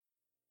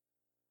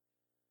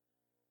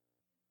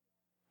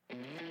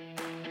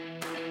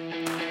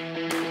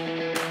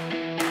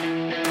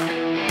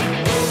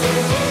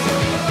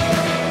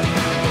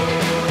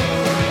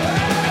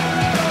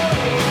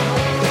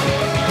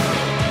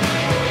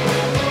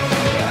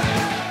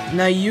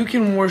Now you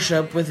can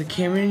worship with the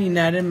Cameron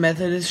United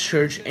Methodist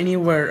Church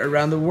anywhere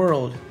around the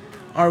world.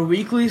 Our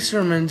weekly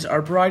sermons are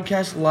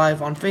broadcast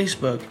live on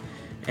Facebook,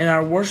 and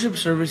our worship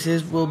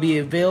services will be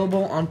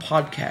available on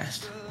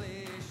podcast.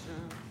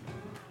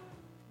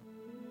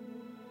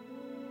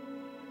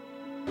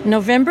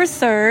 November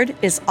 3rd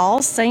is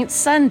All Saints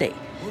Sunday.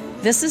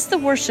 This is the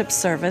worship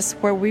service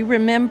where we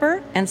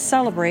remember and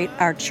celebrate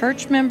our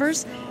church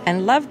members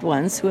and loved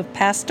ones who have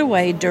passed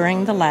away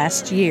during the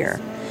last year.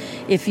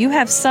 If you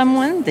have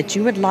someone that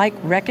you would like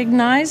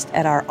recognized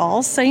at our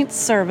All Saints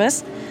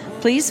service,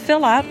 please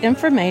fill out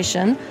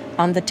information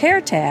on the Tear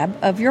tab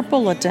of your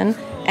bulletin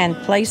and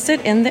place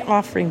it in the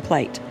offering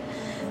plate.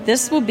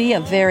 This will be a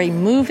very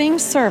moving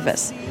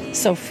service,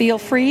 so feel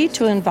free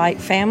to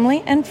invite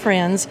family and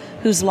friends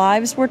whose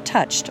lives were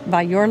touched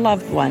by your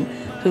loved one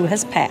who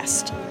has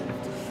passed.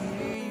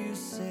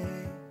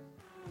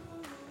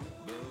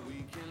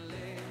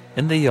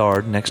 In the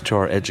yard next to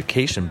our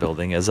education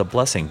building is a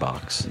blessing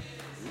box.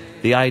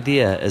 The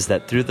idea is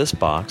that through this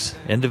box,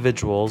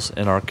 individuals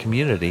in our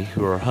community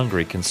who are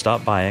hungry can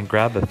stop by and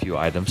grab a few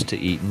items to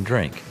eat and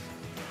drink.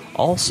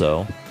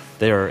 Also,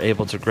 they are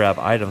able to grab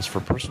items for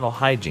personal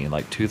hygiene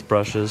like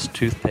toothbrushes,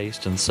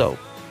 toothpaste, and soap.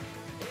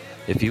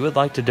 If you would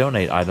like to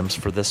donate items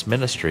for this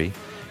ministry,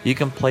 you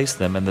can place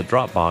them in the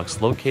drop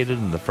box located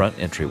in the front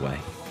entryway.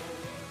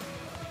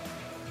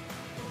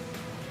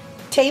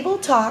 Table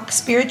Talk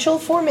spiritual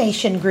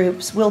formation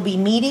groups will be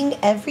meeting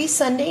every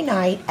Sunday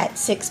night at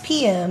 6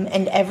 p.m.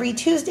 and every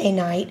Tuesday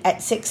night at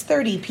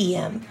 6:30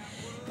 p.m.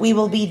 We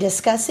will be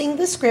discussing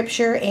the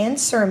scripture and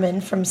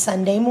sermon from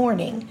Sunday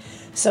morning.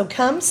 So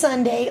come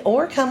Sunday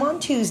or come on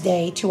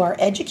Tuesday to our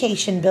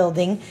education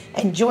building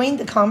and join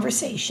the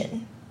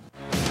conversation.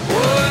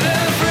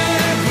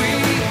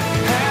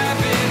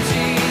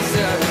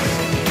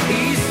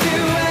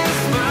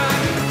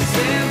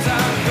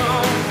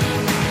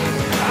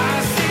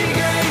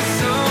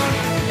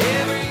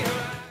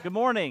 Good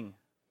morning.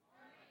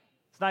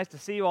 It's nice to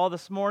see you all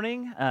this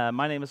morning.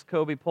 My name is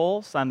Kobe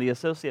Pulse. I'm the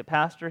associate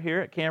pastor here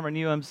at Cameron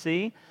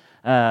UMC.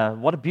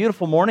 What a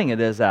beautiful morning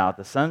it is out.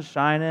 The sun's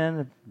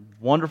shining,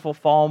 wonderful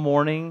fall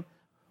morning.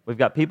 We've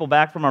got people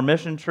back from our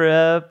mission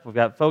trip. We've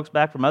got folks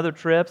back from other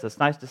trips. It's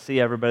nice to see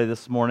everybody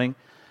this morning.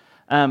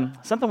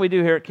 Something we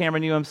do here at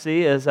Cameron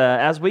UMC is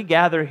as we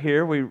gather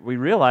here, we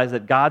realize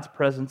that God's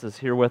presence is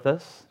here with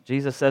us.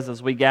 Jesus says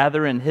as we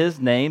gather in His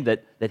name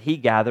that He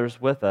gathers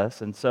with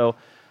us. And so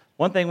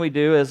one thing we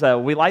do is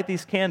we light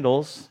these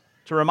candles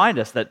to remind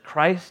us that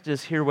Christ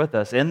is here with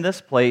us in this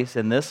place,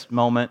 in this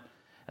moment.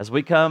 As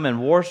we come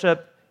and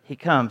worship, He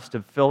comes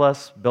to fill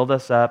us, build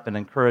us up, and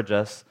encourage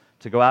us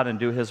to go out and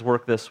do His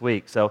work this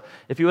week. So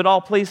if you would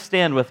all please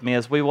stand with me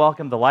as we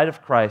welcome the light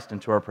of Christ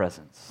into our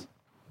presence.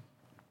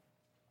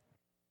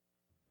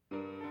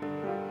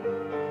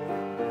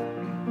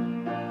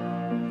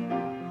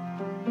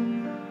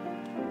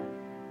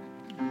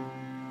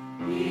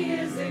 He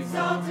is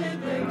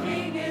exalted, the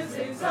King is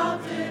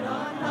exalted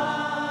on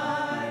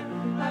high.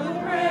 I will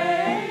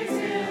praise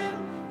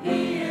Him.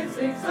 He is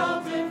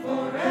exalted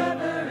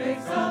forever,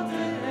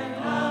 exalted, and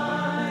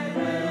I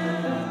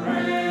will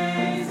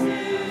praise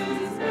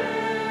His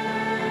name.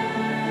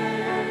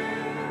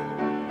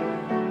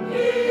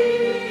 He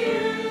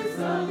is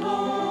the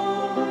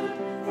Lord,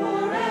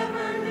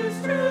 forever His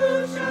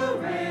truth shall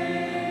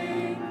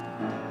reign.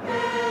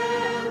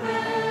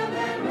 Heaven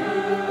and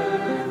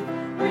earth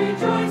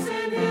rejoice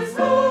in His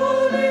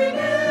holy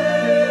name.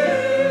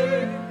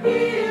 He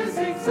is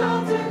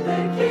exalted,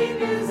 the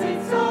King is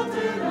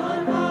exalted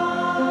on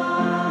high.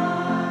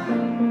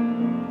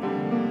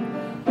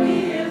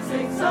 He is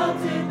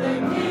exalted, the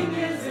King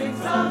is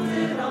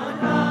exalted on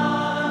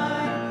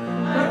high.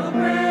 I will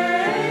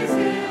praise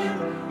Him.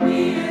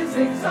 He is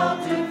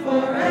exalted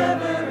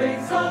forever,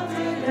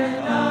 exalted,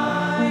 and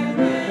I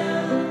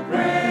will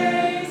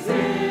praise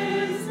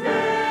His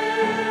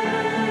name.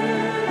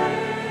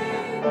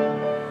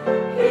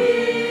 He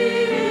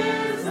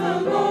is the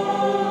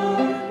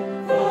Lord,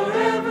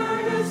 forever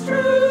His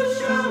truth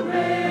shall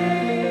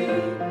reign.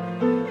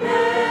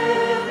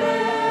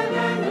 Heaven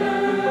and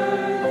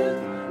earth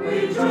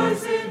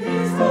rejoice in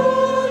His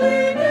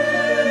holy name.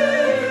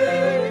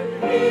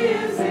 He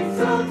is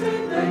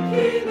exalted, the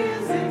King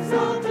is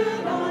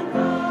exalted on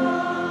high.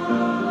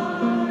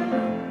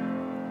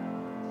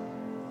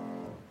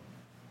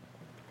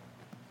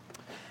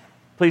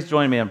 Please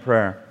join me in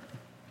prayer.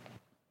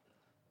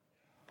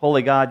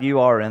 Holy God, You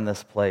are in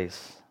this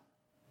place.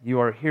 You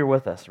are here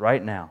with us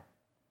right now.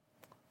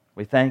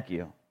 We thank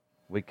You.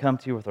 We come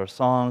to You with our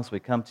songs. We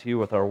come to You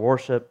with our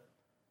worship.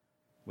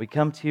 We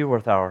come to You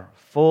with our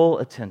full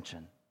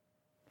attention,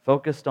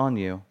 focused on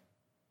You,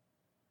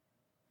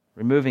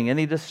 removing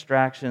any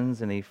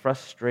distractions, any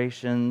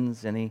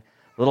frustrations, any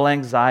little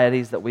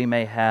anxieties that we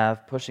may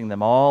have, pushing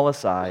them all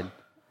aside,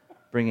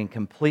 bringing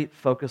complete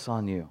focus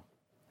on You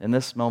in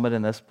this moment,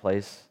 in this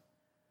place,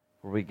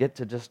 where we get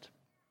to just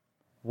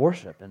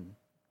worship and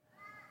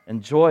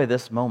enjoy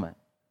this moment.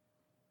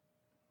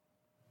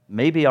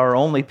 maybe our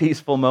only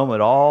peaceful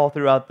moment all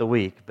throughout the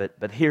week,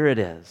 but here it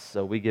is.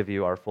 So we give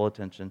you our full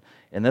attention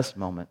in this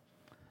moment.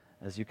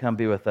 As you come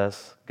be with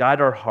us, guide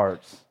our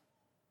hearts.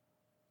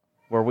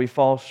 Where we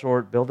fall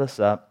short, build us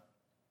up.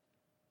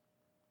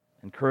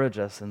 Encourage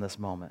us in this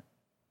moment.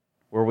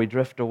 Where we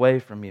drift away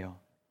from you,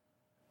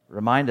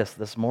 remind us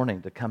this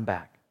morning to come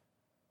back.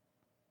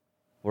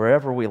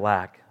 Wherever we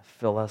lack,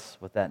 fill us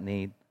with that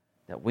need,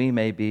 that we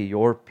may be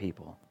your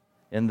people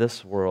in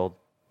this world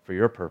for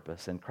your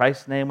purpose. In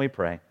Christ's name we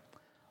pray.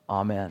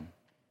 Amen.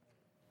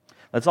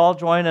 Let's all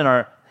join in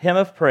our hymn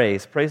of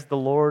praise. Praise the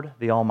Lord,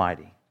 the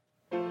Almighty.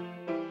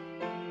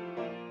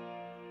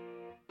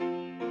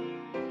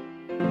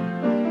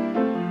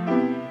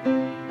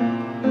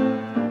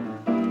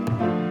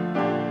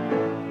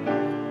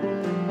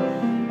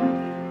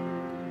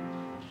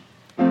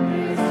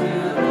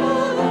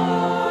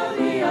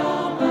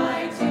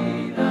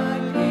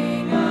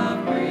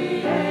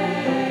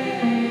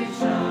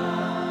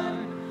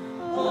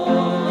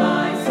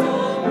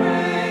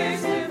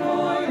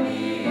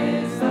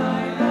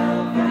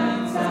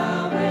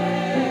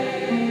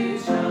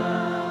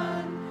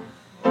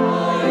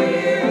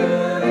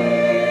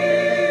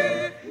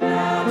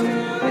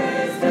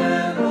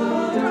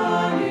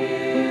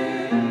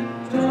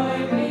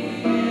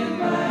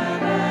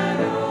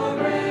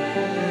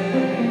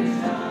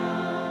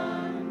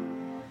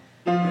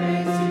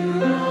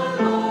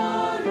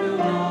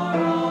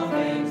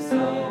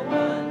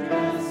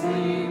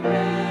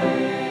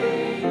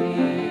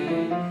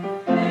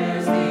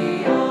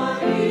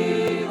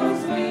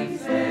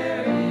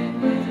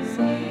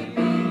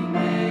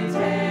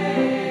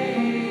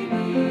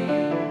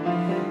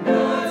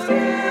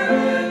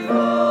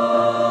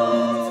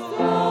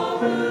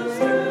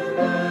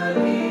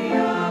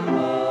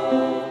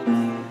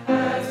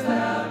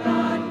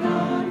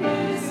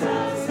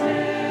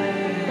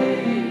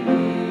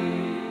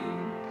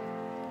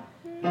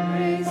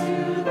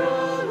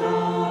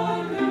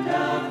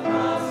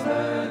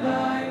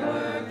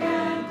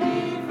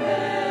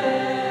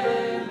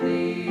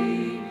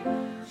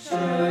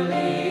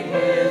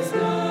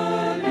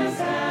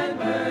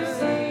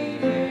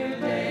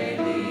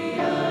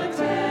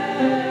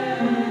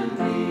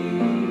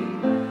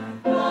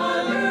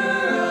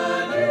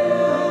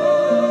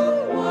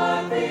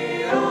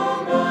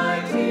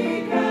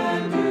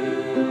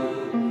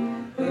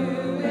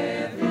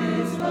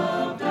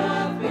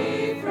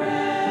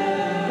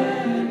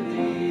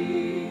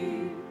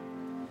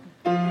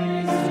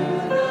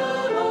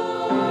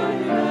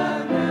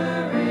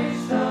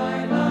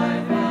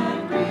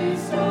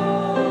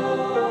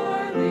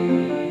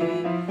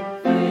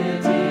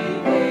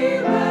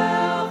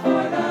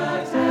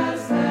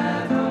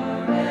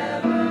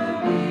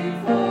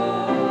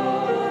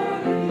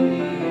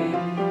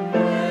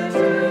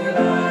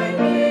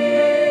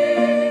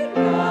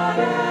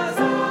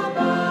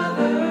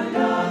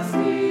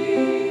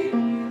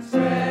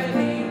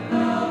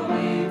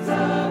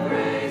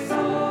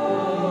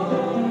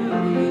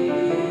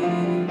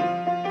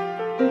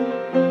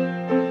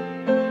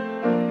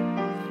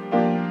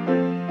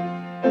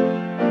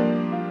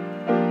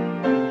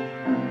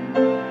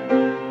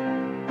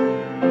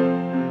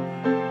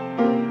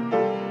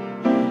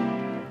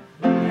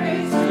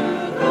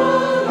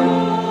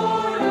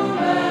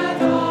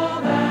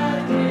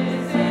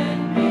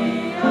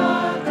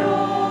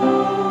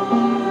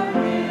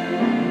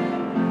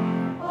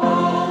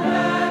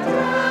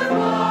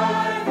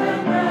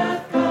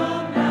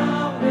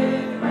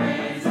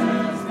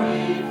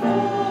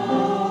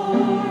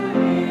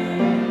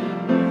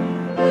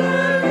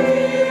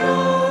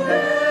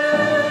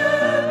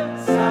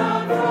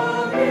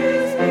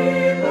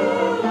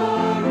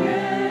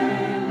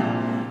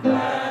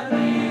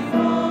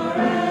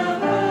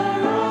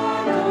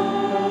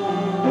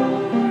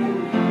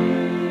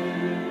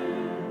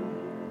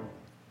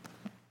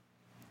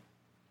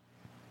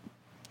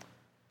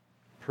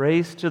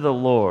 Praise to the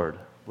Lord.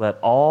 Let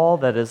all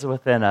that is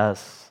within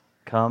us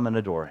come and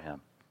adore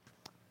him.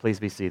 Please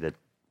be seated.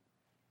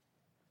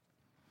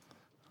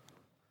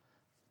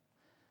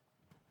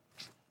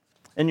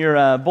 In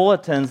your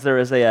bulletins,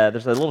 there's a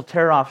little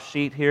tear-off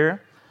sheet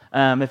here.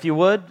 If you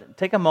would,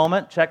 take a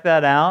moment, check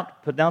that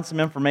out, put down some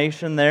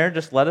information there.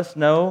 Just let us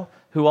know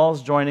who all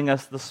is joining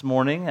us this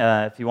morning.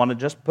 If you want to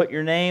just put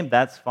your name,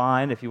 that's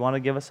fine. If you want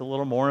to give us a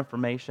little more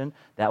information,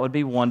 that would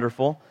be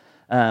wonderful.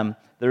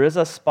 There is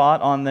a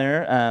spot on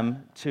there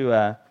on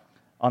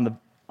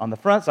the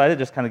front side. It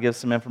just kind of gives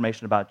some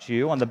information about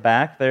you. On the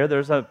back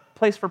there's a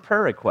place for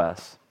prayer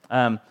requests.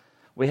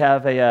 We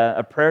have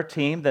a prayer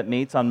team that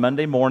meets on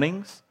Monday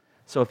mornings.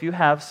 So if you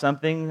have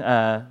something, you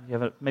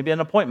have maybe an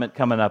appointment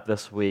coming up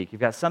this week,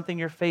 you've got something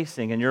you're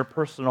facing in your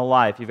personal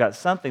life, you've got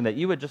something that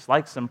you would just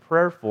like some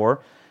prayer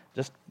for,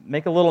 just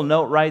make a little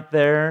note right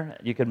there.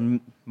 You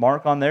can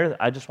mark on there,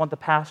 I just want the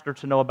pastor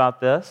to know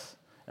about this,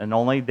 and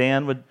only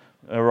Dan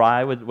or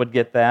I would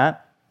get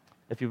that.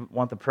 If you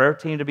want the prayer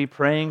team to be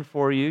praying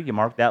for you, you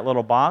mark that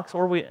little box,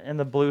 or in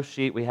the blue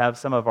sheet we have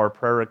some of our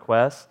prayer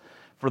requests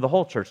for the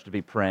whole church to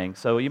be praying.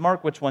 So you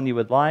mark which one you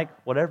would like,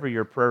 whatever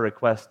your prayer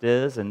request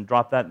is, and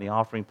drop that in the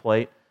offering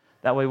plate.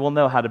 That way we'll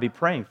know how to be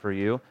praying for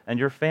you and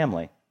your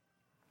family.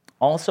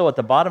 Also, at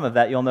the bottom of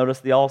that, you'll notice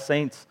the All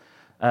Saints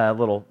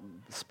little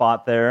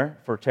spot there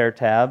for tear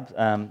tab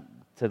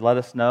to let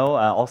us know.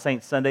 All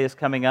Saints Sunday is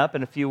coming up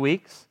in a few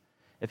weeks.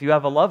 If you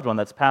have a loved one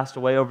that's passed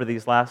away over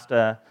these last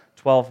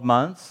 12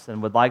 months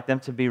and would like them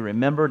to be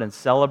remembered and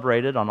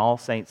celebrated on All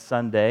Saints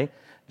Sunday,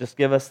 just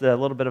give us a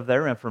little bit of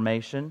their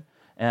information,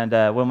 and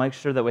we'll make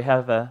sure that we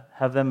have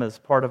them as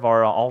part of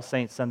our All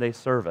Saints Sunday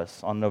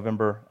service on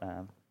November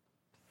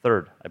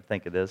 3rd, I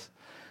think it is.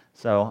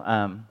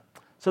 So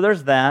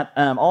there's that.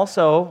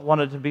 Also,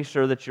 wanted to be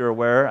sure that you're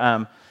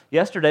aware,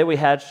 yesterday we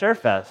had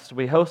ShareFest.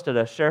 We hosted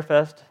a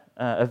ShareFest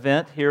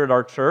event here at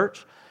our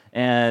church,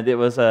 and it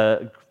was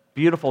a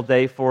beautiful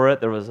day for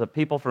it. There was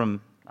people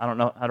from, I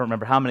don't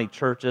remember how many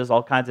churches,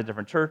 all kinds of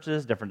different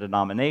churches, different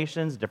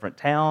denominations, different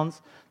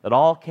towns, that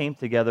all came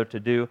together to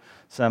do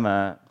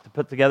to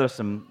put together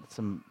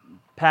some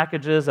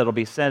packages that'll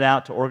be sent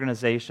out to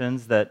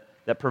organizations that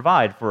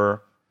provide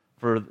for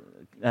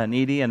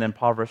needy and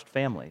impoverished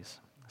families.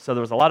 So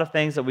there was a lot of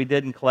things that we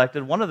did and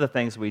collected. One of the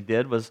things we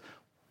did was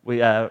we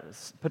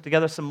put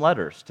together some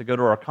letters to go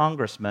to our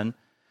congressman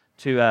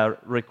to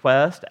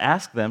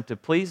ask them to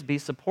please be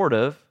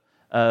supportive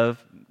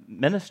of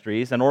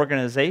ministries and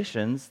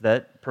organizations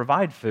that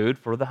provide food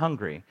for the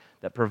hungry,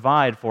 that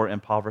provide for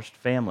impoverished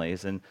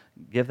families and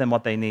give them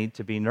what they need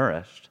to be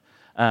nourished.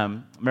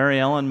 Mary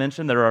Ellen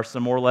mentioned there are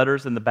some more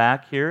letters in the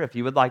back here. If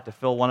you would like to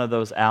fill one of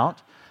those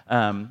out,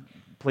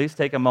 please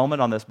take a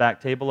moment on this back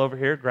table over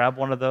here, grab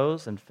one of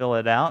those and fill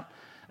it out.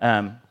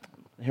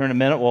 Here in a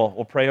minute,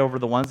 we'll pray over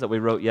the ones that we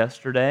wrote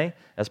yesterday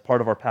as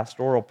part of our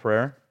pastoral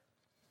prayer.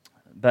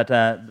 But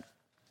then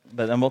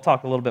we'll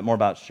talk a little bit more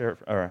about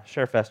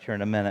ShareFest here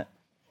in a minute.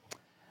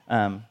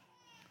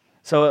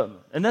 So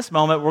in this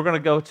moment, we're going to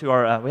go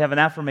to we have an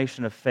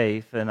affirmation of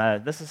faith,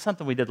 and this is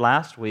something we did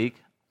last week.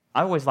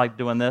 I always liked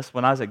doing this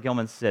when I was at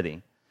Gilman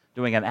City,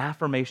 doing an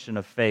affirmation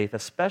of faith,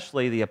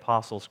 especially the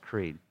Apostles'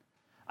 Creed.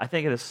 I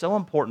think it is so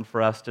important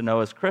for us to know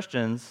as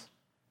Christians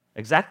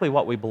exactly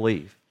what we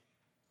believe.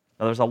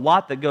 Now, there's a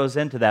lot that goes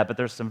into that, but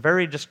there's some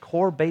very just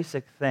core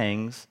basic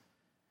things.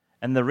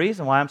 And the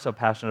reason why I'm so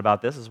passionate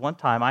about this is one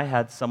time I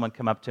had someone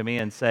come up to me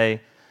and say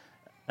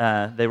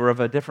they were of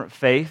a different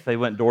faith. They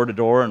went door to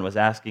door and was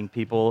asking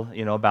people,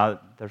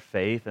 about their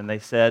faith. And they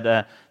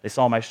said they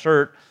saw my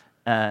shirt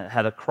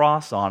had a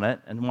cross on it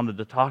and wanted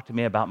to talk to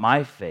me about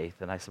my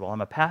faith. And I said, well,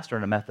 I'm a pastor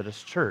in a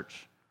Methodist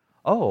church.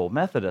 Oh,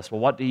 Methodist.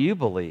 Well, what do you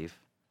believe?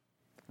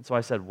 And so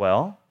I said,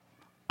 well,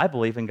 I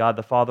believe in God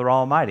the Father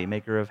Almighty,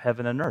 maker of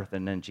heaven and earth,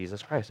 and in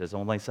Jesus Christ, his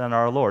only Son,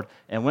 our Lord,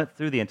 and went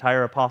through the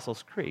entire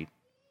Apostles' Creed.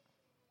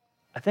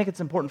 I think it's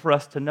important for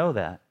us to know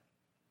that,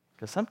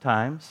 because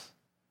sometimes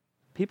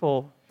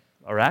people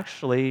are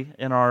actually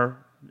in our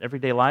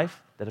everyday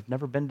life that have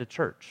never been to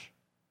church.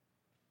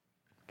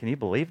 Can you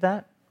believe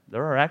that?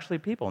 There are actually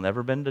people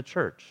never been to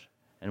church,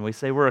 and we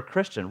say we're a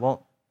Christian.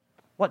 Well,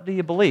 what do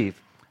you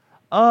believe?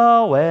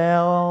 Oh,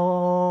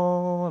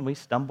 well, and we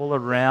stumble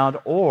around,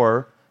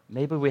 or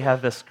maybe we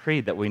have this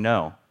creed that we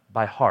know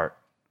by heart,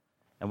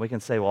 and we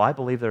can say, well, I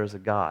believe there is a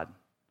God,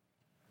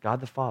 God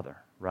the Father,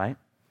 right?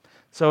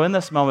 So in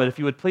this moment, if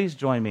you would please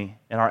join me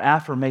in our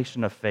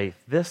affirmation of faith.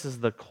 This is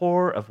the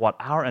core of what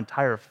our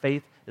entire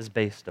faith is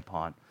based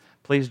upon.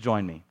 Please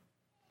join me.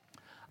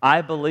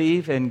 I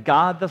believe in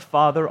God the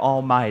Father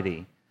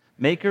Almighty,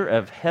 maker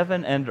of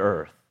heaven and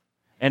earth,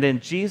 and in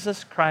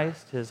Jesus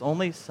Christ, his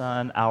only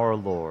Son, our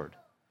Lord,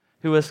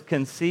 who was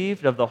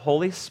conceived of the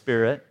Holy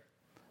Spirit,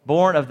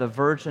 born of the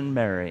Virgin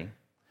Mary,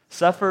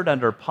 suffered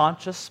under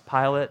Pontius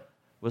Pilate,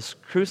 was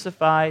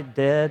crucified,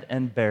 dead,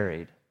 and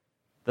buried.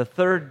 The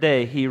third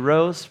day he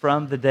rose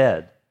from the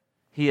dead.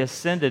 He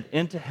ascended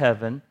into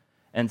heaven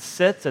and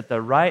sits at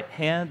the right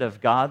hand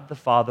of God the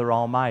Father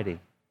Almighty.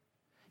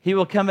 He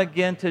will come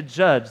again to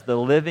judge the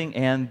living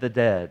and the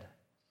dead.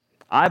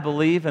 I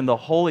believe in the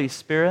Holy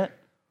Spirit,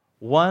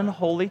 one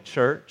holy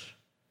church,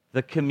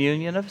 the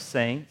communion of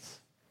saints,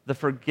 the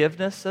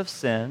forgiveness of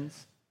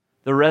sins,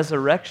 the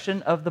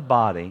resurrection of the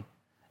body,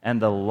 and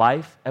the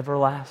life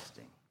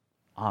everlasting.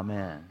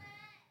 Amen.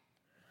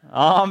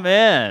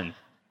 Amen.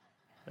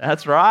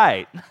 That's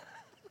right.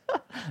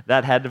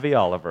 That had to be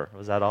Oliver.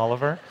 Was that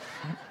Oliver?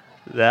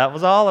 That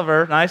was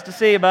Oliver. Nice to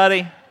see you,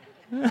 buddy.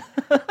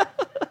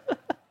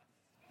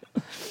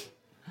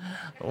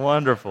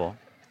 Wonderful.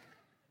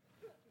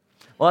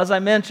 Well, as I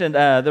mentioned,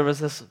 there was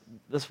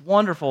this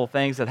wonderful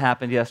things that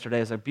happened yesterday.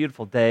 It was a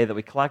beautiful day that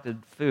we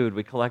collected food.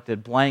 We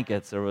collected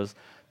blankets. There was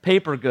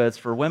paper goods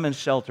for women's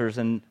shelters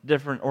and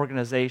different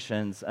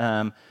organizations.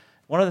 One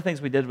of the things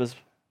we did was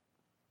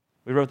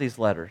we wrote these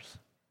letters.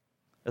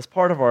 As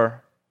part of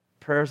our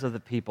prayers of the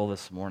people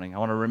this morning, I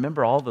want to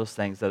remember all those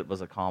things that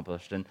was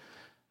accomplished, and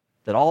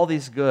that all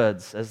these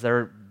goods, as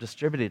they're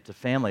distributed to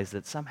families,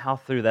 that somehow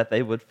through that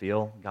they would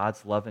feel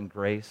God's love and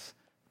grace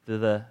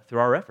through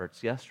our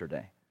efforts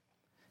yesterday.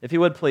 If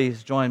you would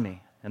please join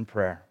me in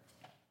prayer.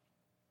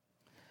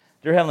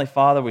 Dear Heavenly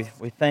Father, we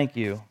thank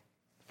you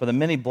for the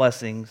many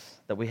blessings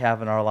that we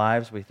have in our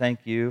lives. We thank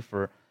you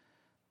for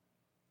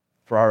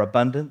our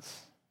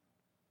abundance.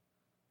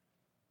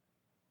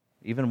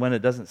 Even when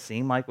it doesn't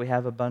seem like we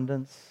have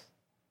abundance,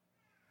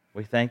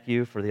 we thank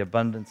you for the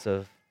abundance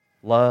of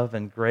love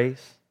and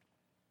grace.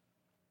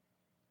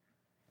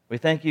 We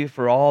thank you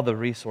for all the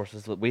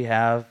resources that we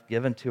have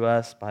given to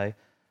us by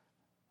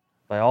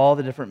all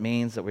the different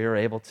means that we are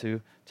able to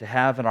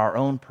have in our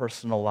own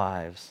personal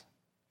lives.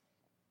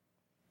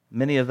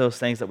 Many of those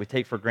things that we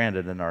take for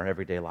granted in our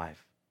everyday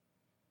life.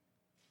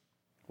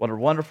 What a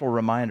wonderful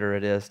reminder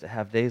it is to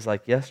have days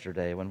like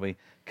yesterday when we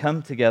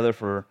come together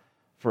for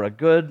a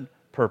good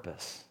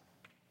purpose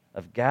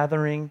of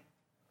gathering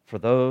for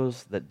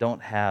those that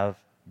don't have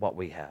what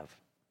we have.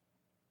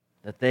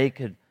 That they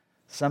could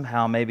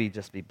somehow maybe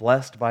just be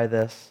blessed by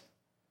this,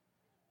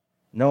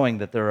 knowing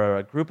that there are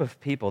a group of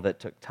people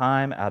that took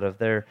time out of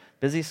their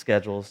busy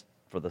schedules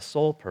for the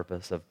sole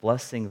purpose of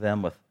blessing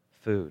them with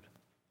food,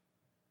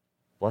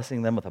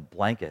 blessing them with a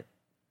blanket.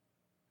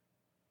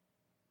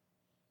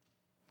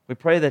 We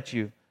pray that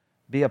you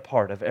be a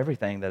part of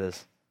everything that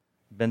has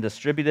been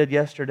distributed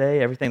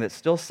yesterday, everything that's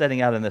still sitting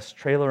out in this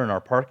trailer in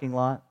our parking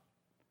lot,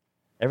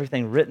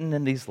 everything written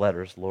in these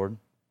letters, Lord.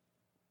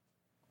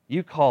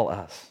 You call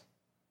us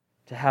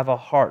to have a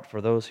heart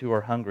for those who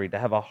are hungry, to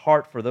have a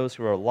heart for those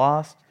who are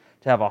lost,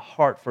 to have a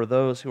heart for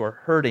those who are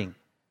hurting,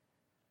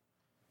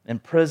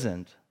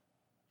 imprisoned,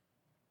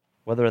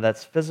 whether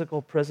that's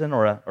physical prison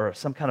or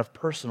some kind of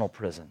personal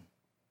prison.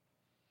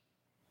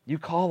 You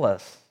call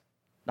us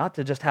not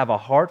to just have a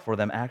heart for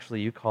them,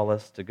 actually you call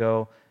us to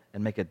go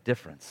and make a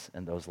difference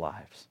in those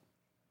lives.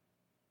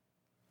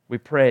 We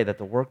pray that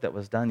the work that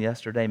was done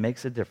yesterday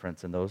makes a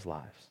difference in those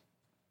lives.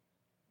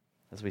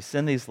 As we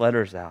send these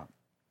letters out,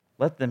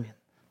 let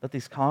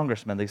these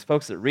congressmen, these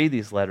folks that read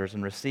these letters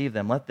and receive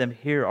them, let them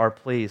hear our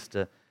pleas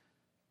to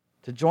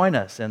join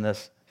us in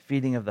this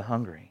feeding of the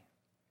hungry.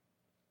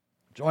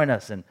 Join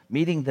us in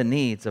meeting the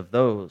needs of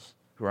those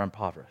who are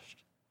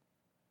impoverished.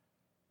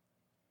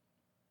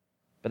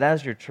 But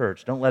as your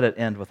church, don't let it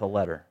end with a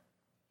letter.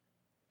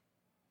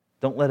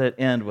 Don't let it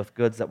end with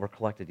goods that were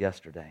collected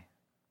yesterday.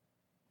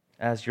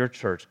 As your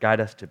church,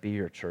 guide us to be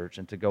your church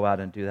and to go out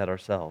and do that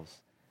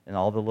ourselves in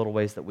all the little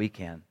ways that we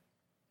can.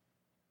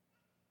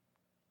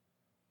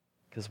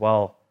 Because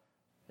while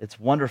it's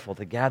wonderful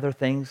to gather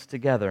things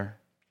together,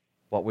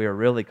 what we are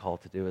really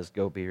called to do is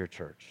go be your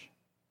church,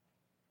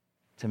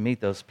 to meet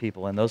those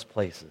people in those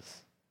places.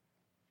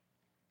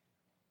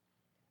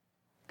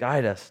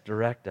 Guide us,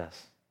 direct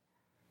us,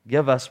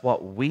 give us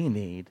what we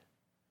need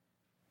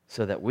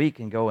so that we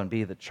can go and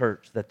be the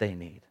church that they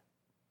need.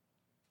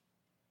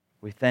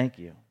 We thank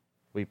you.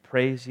 We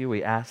praise you.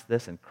 We ask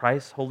this in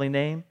Christ's holy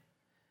name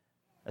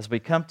as we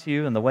come to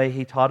you in the way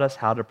he taught us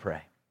how to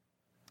pray.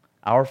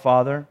 Our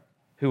Father,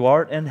 who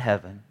art in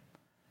heaven,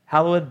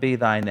 hallowed be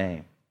thy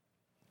name.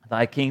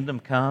 Thy kingdom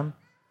come,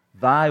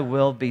 thy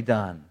will be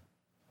done,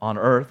 on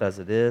earth as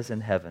it is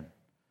in heaven.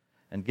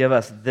 And give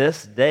us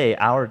this day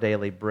our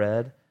daily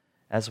bread,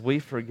 as we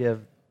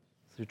forgive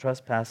who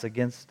trespass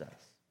against us.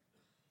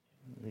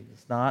 Lead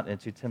us not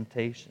into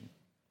temptation,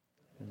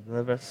 and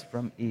deliver us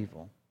from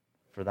evil.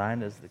 For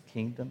thine is the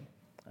kingdom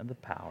and the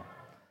power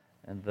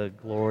and the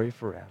glory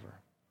forever.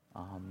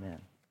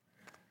 Amen.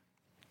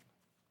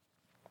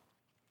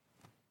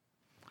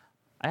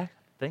 I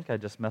think I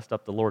just messed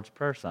up the Lord's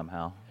Prayer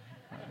somehow.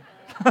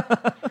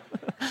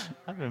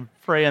 I've been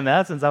praying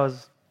that since I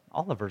was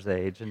Oliver's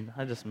age, and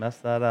I just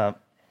messed that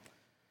up.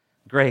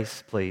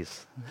 Grace,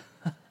 please.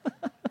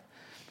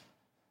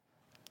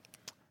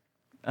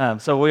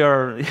 So we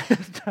are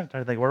trying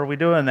to think, what are we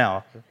doing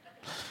now?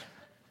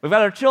 We've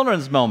got our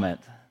children's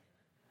moment.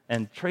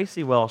 And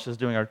Tracy Welsh is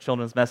doing our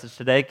children's message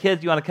today.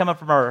 Kids, you want to come up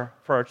for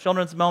our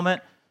children's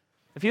moment?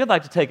 If you would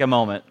like to take a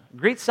moment,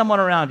 greet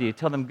someone around you.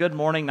 Tell them good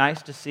morning,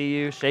 nice to see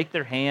you. Shake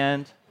their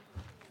hand.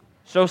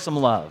 Show some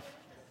love.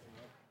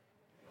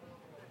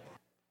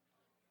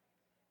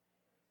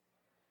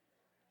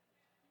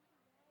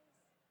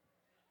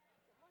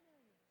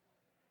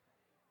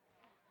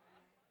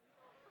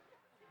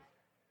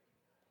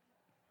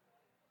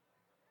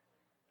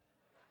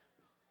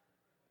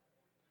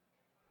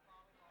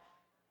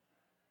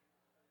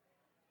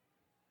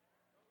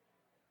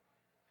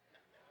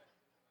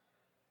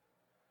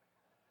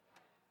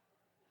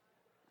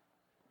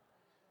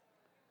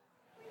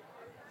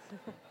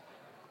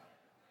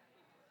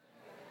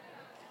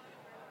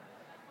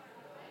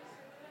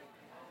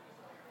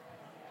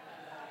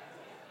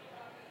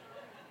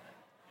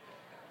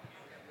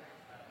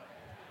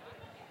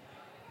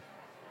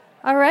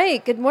 All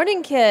right, good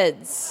morning,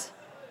 kids.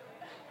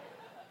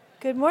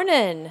 Good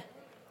morning.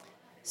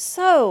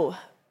 So,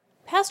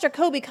 Pastor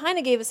Kobe kind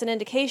of gave us an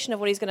indication of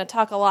what he's going to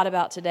talk a lot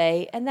about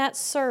today, and that's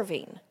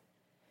serving.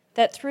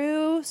 That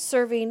through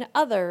serving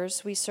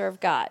others, we serve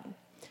God.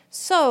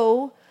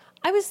 So,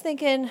 I was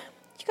thinking,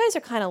 you guys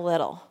are kind of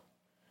little.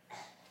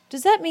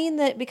 Does that mean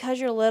that because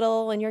you're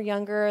little and you're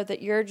younger,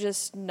 that you're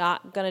just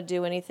not going to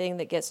do anything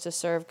that gets to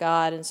serve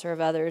God and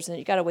serve others, and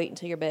you got to wait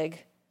until you're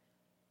big?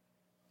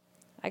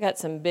 I got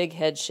some big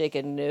head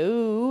shaking.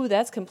 No,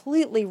 that's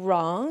completely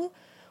wrong.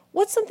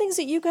 What's some things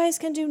that you guys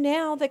can do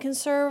now that can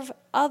serve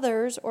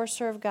others or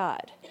serve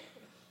God?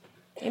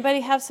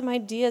 Anybody have some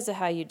ideas of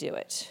how you do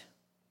it?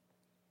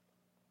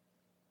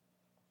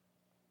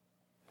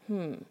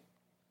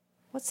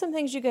 What's some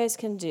things you guys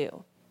can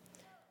do?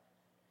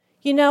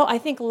 You know, I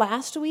think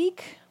last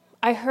week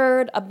I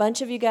heard a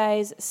bunch of you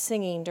guys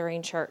singing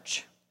during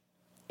church.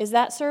 Is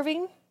that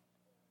serving?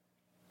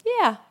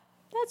 Yeah,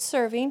 that's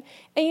serving.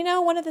 And you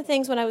know, one of the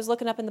things when I was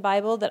looking up in the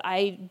Bible that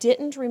I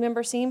didn't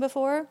remember seeing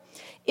before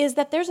is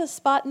that there's a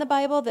spot in the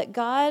Bible that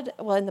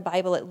in the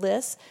Bible it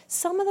lists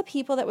some of the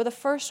people that were the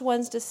first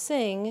ones to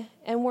sing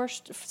and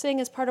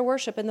sing as part of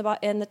worship in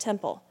the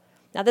temple.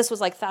 Now, this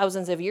was like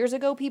thousands of years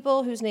ago,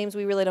 people whose names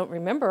we really don't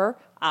remember,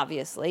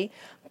 obviously.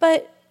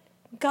 But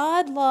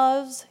God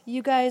loves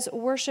you guys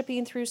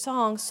worshiping through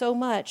song so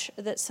much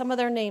that some of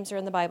their names are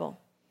in the Bible.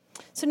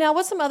 So now,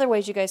 what's some other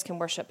ways you guys can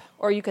worship?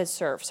 Or you could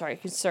serve. Sorry, you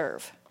can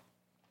serve.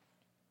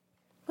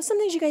 What's some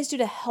things you guys do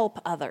to help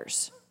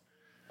others?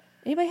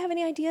 Anybody have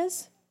any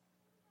ideas?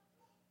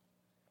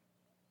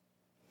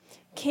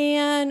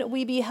 Can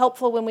we be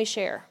helpful when we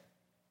share?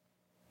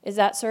 Is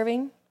that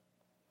serving?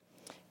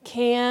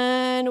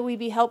 Can we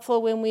be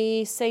helpful when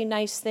we say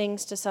nice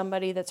things to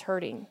somebody that's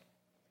hurting?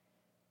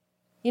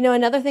 You know,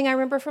 another thing I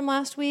remember from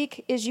last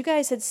week is you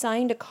guys had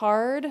signed a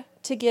card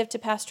to give to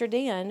Pastor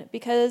Dan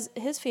because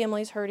his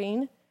family's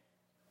hurting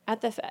at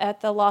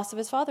the loss of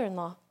his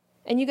father-in-law.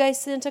 And you guys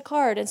sent a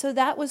card. And so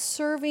that was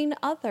serving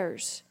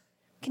others.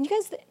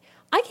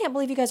 I can't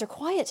believe you guys are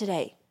quiet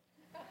today.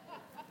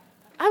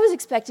 I was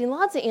expecting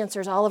lots of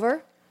answers,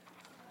 Oliver.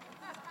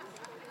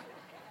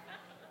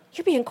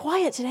 You're being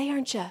quiet today,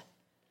 aren't you?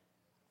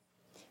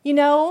 You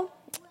know,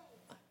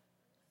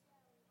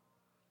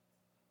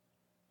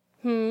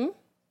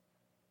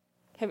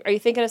 are you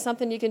thinking of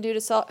something you can do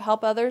to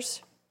help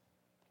others?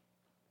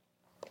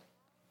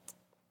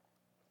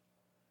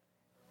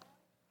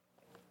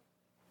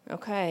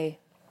 Okay.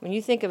 When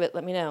you think of it,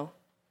 let me know.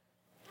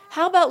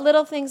 How about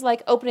little things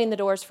like opening the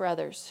doors for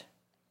others?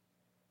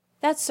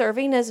 That's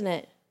serving, isn't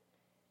it?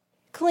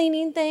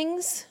 Cleaning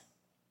things.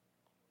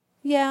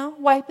 Yeah,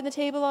 wiping the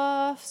table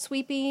off,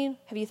 sweeping.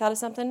 Have you thought of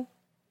something?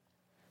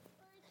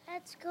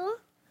 At school,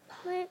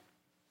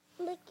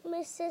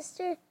 my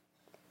sister,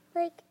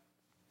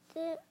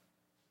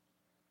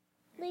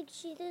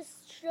 she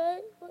just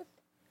shut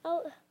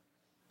without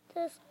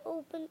just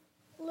open,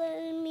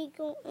 letting me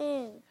go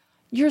in.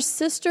 Your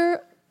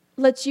sister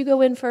lets you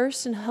go in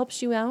first and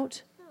helps you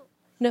out?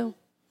 No.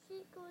 She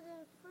goes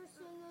in first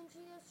and then she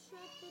just shut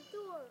the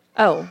door.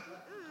 Oh.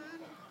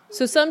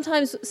 So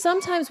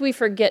sometimes we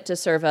forget to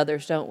serve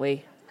others, don't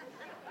we?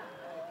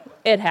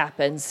 It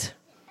happens.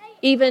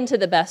 Even to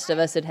the best of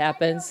us, it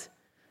happens.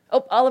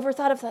 Oh, Oliver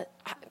thought of that.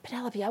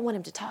 Penelope, I want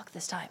him to talk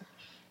this time.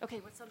 Okay,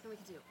 what's something we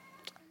can do?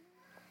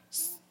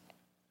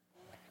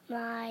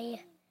 My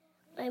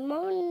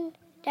mom and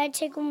dad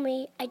tickle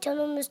me. I tell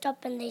them to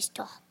stop and they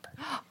stop.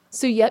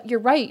 So, yep, you're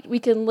right. We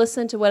can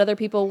listen to what other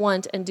people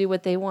want and do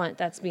what they want.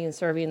 That's being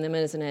serving them,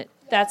 isn't it?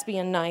 That's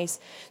being nice.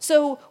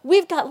 So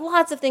we've got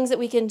lots of things that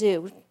we can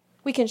do.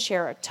 We can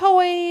share our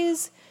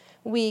toys.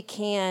 We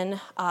can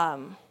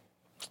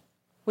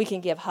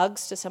give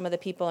hugs to some of the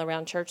people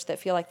around church that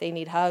feel like they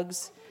need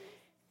hugs.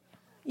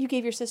 You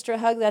gave your sister a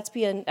hug. That's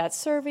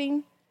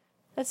serving.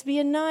 That's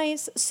being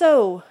nice.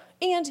 So,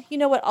 and you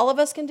know what all of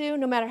us can do,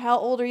 no matter how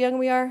old or young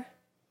we are?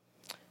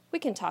 We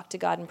can talk to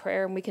God in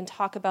prayer, and we can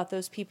talk about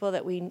those people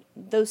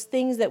those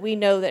things that we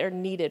know that are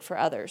needed for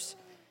others.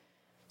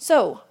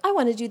 So, I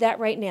want to do that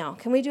right now.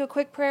 Can we do a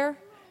quick prayer?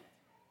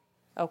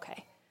 Okay.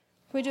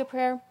 Can we do a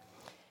prayer?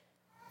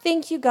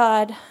 Thank you,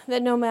 God,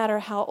 that no matter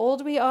how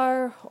old we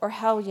are or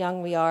how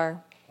young we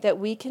are, that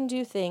we can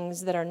do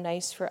things that are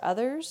nice for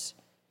others.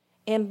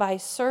 And by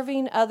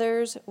serving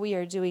others, we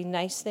are doing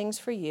nice things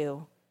for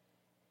you.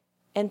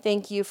 And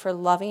thank you for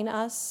loving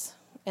us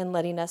and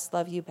letting us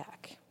love you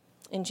back.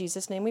 In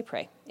Jesus' name we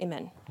pray.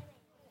 Amen.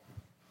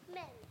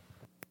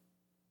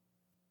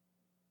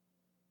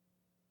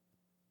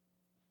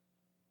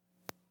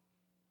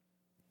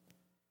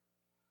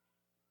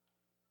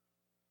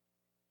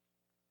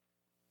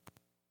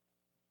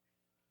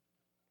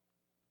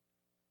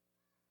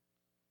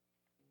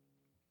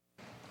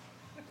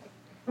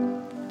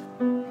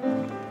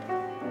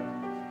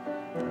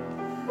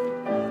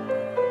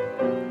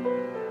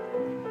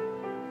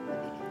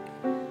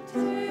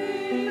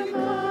 Take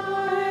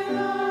my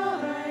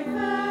life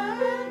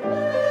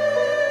and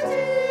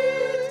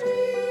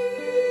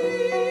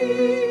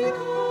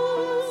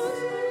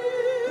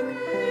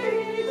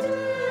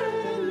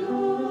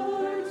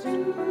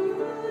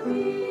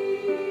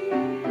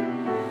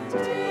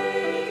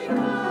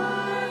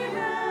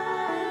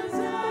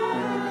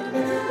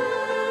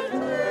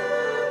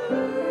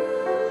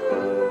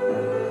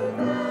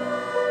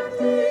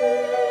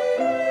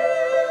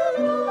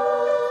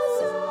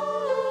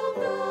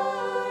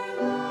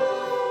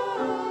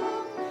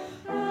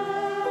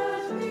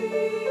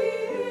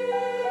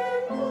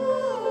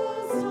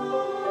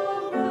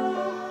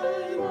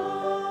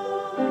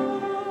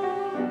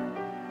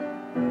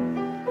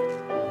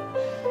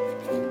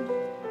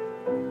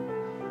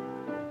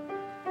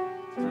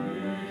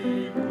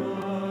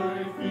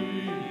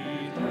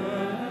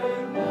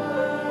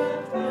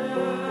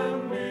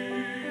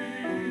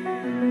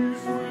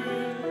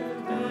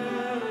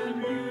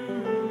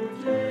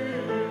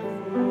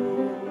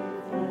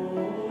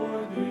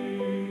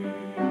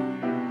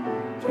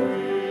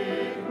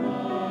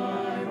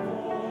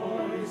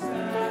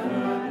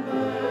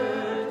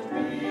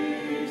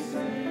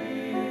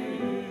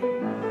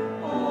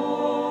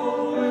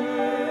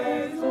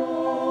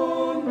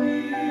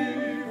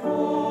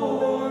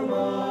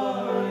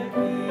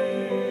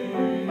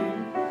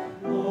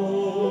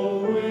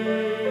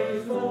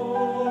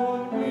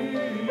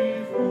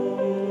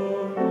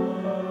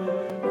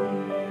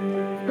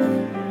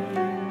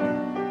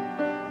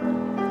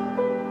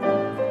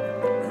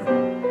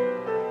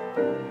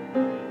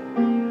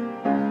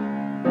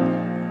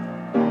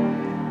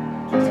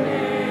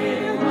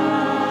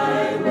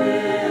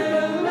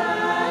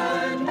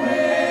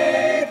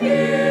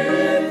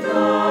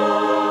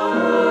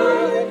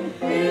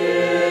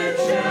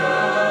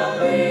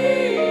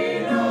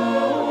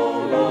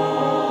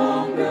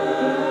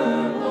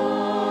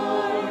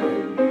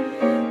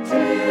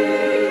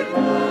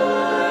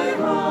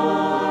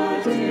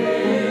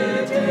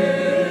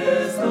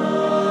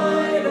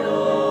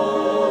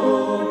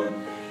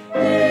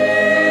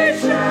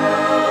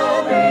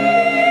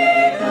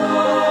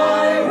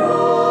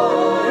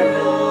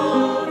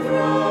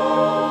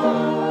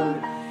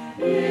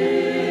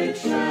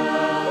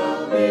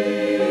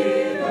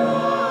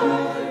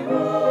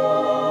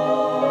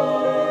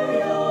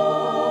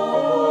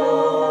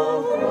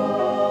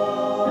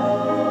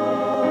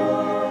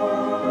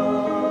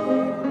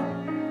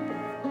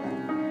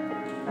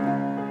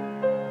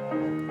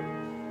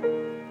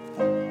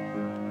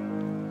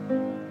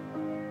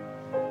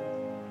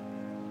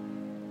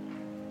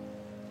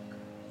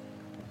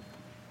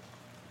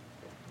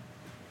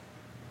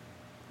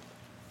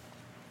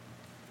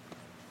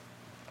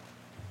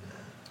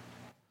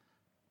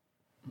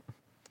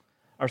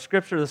Our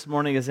scripture this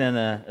morning is in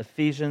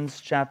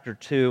Ephesians chapter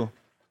 2.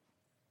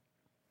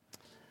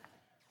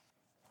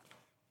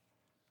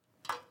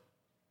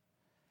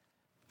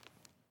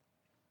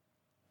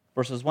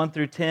 Verses 1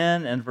 through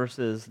 10 and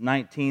verses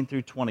 19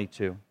 through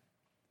 22.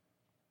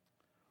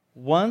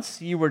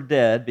 Once you were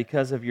dead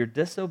because of your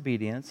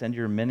disobedience and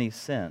your many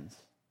sins.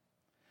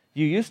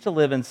 You used to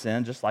live in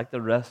sin just like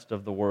the rest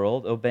of the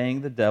world,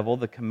 obeying the devil,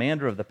 the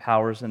commander of the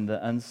powers in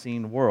the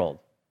unseen world.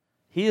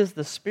 He is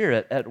the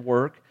spirit at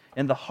work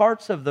in the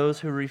hearts of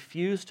those who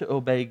refuse to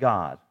obey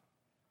God.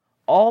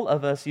 All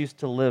of us used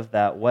to live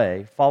that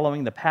way,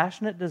 following the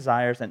passionate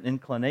desires and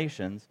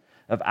inclinations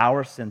of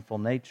our sinful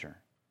nature.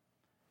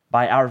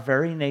 By our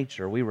very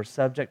nature, we were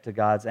subject to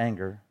God's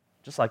anger,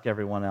 just like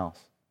everyone else.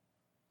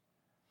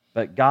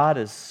 But God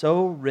is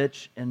so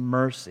rich in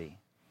mercy,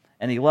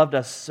 and He loved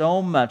us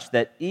so much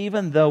that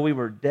even though we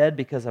were dead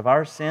because of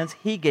our sins,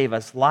 He gave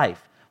us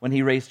life when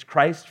He raised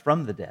Christ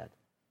from the dead.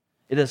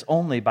 It is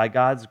only by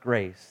God's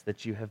grace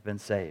that you have been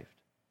saved.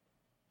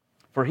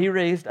 For He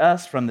raised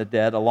us from the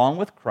dead along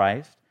with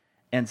Christ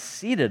and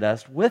seated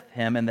us with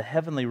Him in the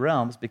heavenly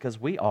realms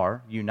because we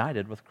are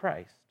united with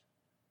Christ.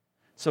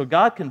 So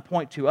God can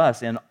point to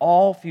us in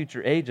all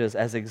future ages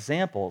as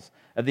examples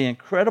of the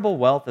incredible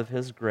wealth of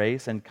His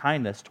grace and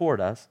kindness toward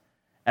us,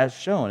 as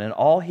shown in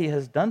all He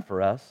has done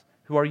for us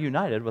who are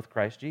united with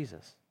Christ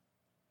Jesus.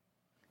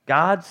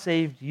 God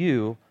saved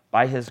you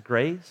by His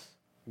grace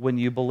when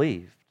you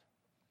believed.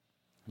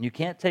 You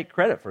can't take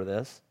credit for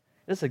this.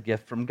 It's a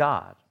gift from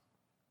God.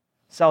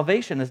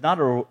 Salvation is not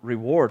a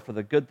reward for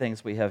the good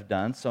things we have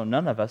done, so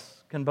none of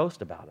us can boast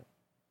about it.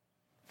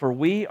 For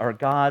we are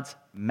God's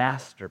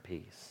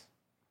masterpiece.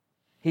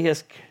 He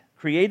has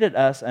created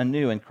us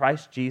anew in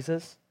Christ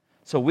Jesus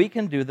so we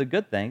can do the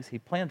good things He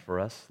planned for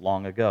us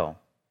long ago.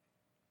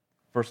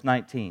 Verse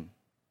 19.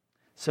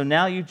 So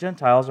now you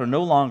Gentiles are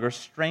no longer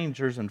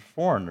strangers and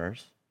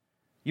foreigners.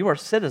 You are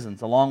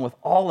citizens along with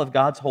all of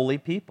God's holy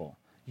people.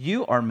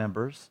 You are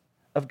members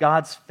of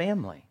God's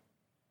family.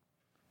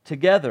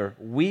 Together,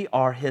 we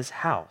are His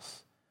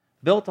house,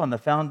 built on the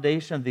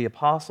foundation of the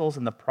apostles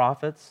and the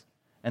prophets,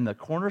 and the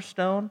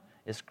cornerstone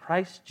is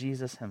Christ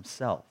Jesus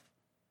Himself.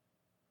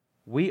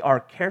 We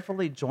are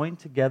carefully joined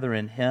together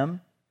in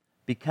Him,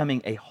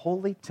 becoming a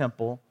holy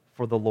temple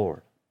for the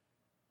Lord.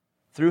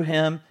 Through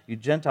Him, you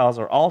Gentiles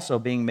are also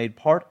being made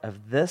part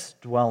of this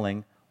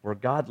dwelling where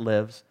God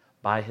lives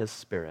by His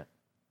Spirit.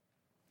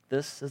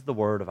 This is the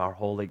word of our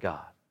holy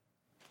God.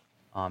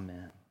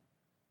 Amen.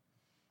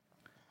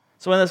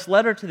 So in this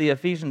letter to the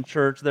Ephesian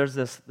church, there's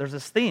this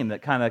theme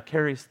that kind of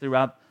carries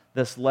throughout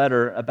this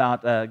letter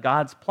about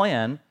God's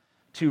plan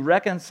to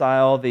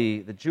reconcile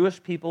the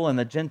Jewish people and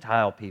the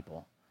Gentile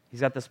people.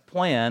 He's got this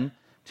plan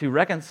to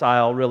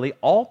reconcile really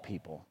all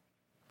people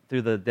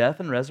through the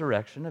death and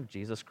resurrection of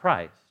Jesus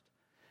Christ.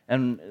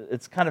 And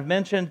it's kind of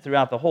mentioned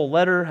throughout the whole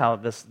letter how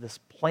this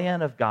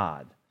plan of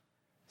God.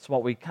 So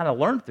what we kind of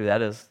learned through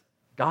that is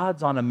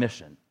God's on a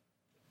mission.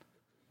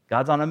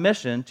 God's on a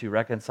mission to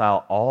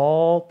reconcile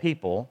all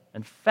people.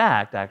 In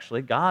fact,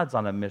 actually, God's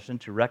on a mission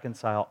to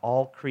reconcile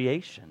all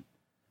creation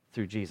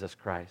through Jesus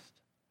Christ.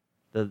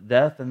 The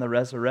death and the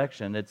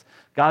resurrection.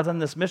 God's on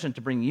this mission to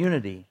bring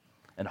unity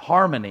and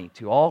harmony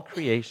to all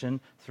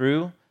creation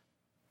through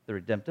the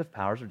redemptive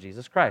powers of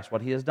Jesus Christ,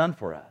 what He has done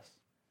for us.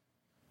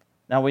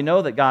 Now, we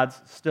know that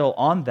God's still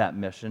on that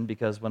mission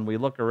because when we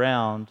look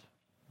around,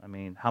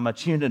 how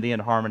much unity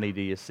and harmony do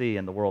you see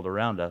in the world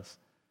around us,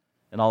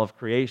 in all of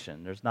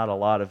creation? There's not a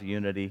lot of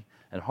unity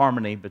and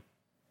harmony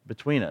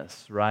between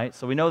us, right?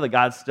 So we know that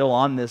God's still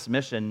on this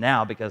mission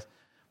now because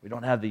we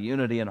don't have the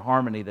unity and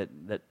harmony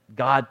that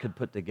God could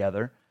put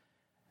together.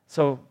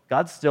 So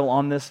God's still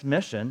on this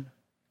mission.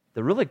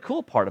 The really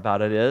cool part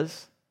about it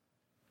is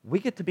we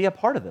get to be a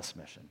part of this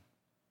mission.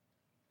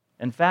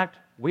 In fact,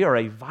 we are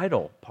a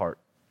vital part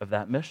of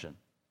that mission.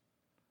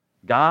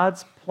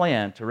 God's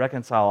plan to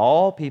reconcile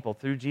all people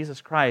through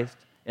Jesus Christ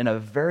in a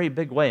very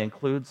big way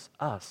includes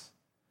us,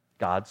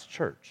 God's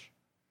church,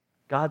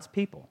 God's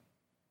people.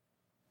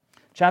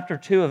 Chapter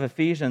 2 of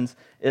Ephesians,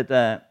 it's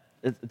a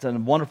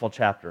wonderful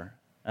chapter.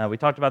 We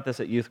talked about this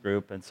at youth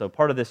group, and so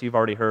part of this you've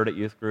already heard at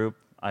youth group.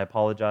 I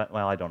apologize.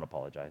 Well, I don't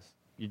apologize.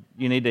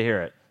 You need to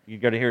hear it. You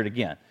got to hear it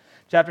again.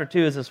 Chapter 2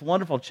 is this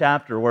wonderful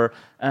chapter where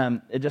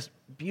it just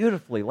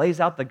beautifully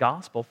lays out the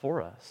gospel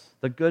for us.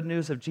 The good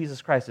news of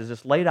Jesus Christ is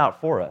just laid out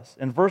for us.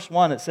 In verse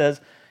 1, it says,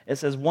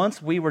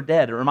 once we were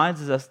dead. It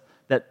reminds us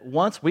that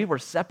once we were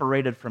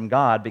separated from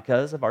God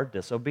because of our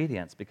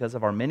disobedience, because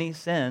of our many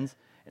sins,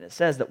 and it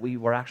says that we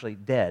were actually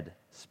dead.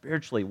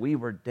 Spiritually, we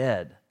were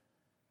dead.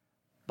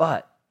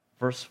 But,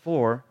 verse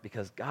 4,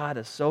 because God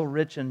is so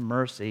rich in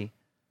mercy,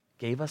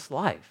 gave us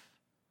life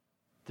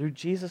through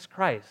Jesus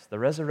Christ, the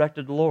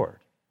resurrected Lord,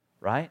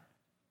 right?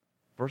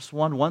 Verse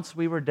 1, once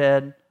we were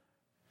dead.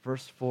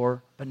 Verse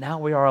 4, but now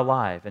we are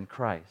alive in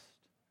Christ.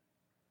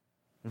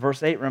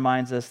 Verse 8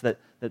 reminds us that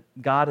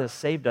God has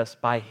saved us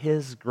by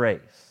His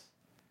grace.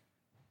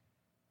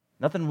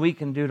 Nothing we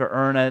can do to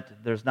earn it.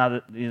 There's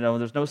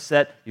no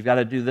set, you've got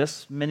to do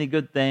this many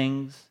good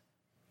things.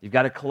 You've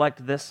got to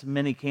collect this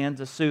many cans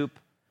of soup.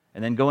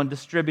 and then go and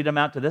distribute them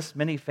out to this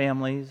many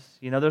families.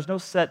 There's no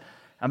set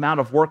amount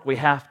of work we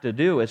have to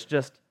do. It's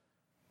just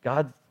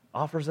God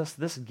offers us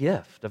this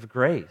gift of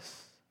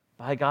grace.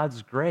 By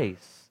God's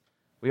grace,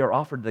 we are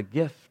offered the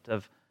gift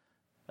of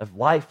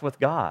life with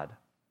God.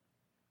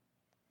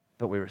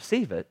 But we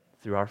receive it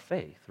through our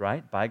faith,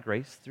 right? By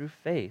grace through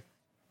faith.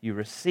 You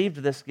received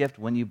this gift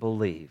when you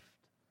believed.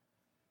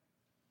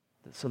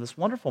 So this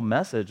wonderful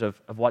message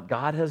of what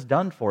God has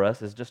done for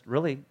us is just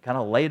really kind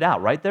of laid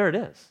out. Right there it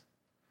is.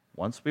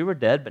 Once we were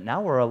dead, but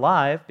now we're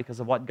alive because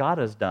of what God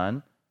has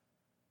done.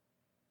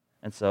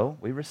 And so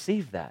we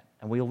receive that,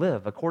 and we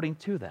live according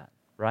to that,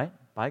 right?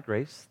 By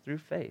grace through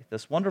faith.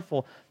 This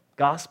wonderful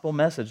gospel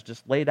message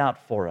just laid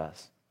out for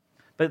us.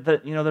 But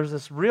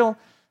there's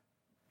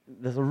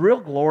a real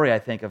glory, I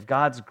think, of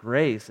God's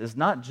grace is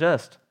not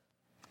just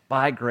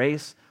by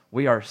grace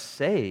we are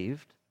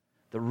saved.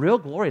 The real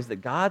glory is that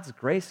God's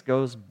grace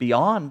goes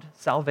beyond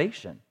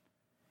salvation.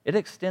 It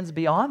extends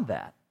beyond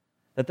that.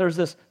 That there's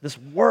this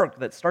work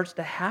that starts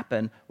to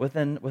happen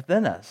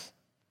within us.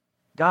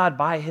 God,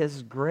 by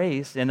His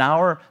grace, in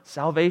our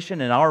salvation,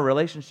 in our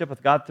relationship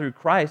with God through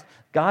Christ,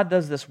 God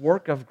does this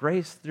work of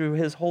grace through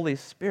His Holy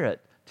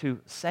Spirit to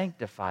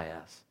sanctify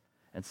us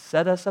and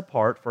set us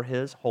apart for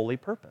His holy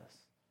purpose.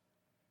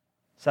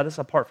 Set us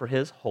apart for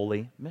His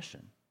holy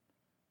mission.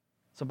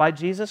 So by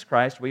Jesus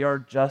Christ, we are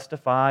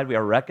justified, we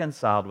are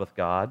reconciled with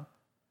God.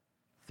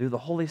 Through the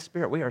Holy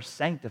Spirit, we are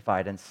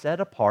sanctified and set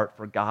apart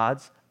for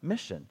God's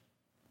mission.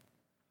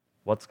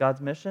 What's God's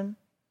mission?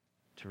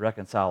 To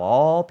reconcile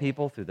all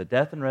people through the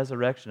death and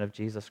resurrection of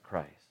Jesus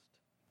Christ,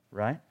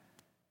 right?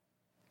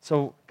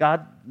 So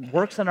God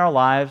works in our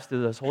lives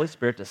through His Holy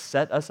Spirit to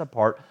set us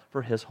apart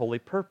for His holy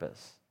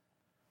purpose.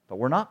 But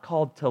we're not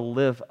called to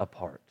live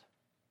apart.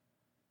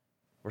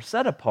 We're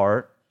set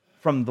apart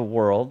from the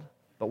world,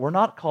 but we're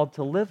not called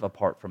to live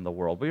apart from the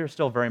world. We are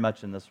still very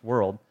much in this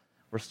world.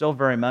 We're still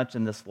very much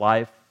in this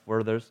life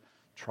where there's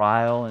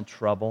trial and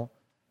trouble.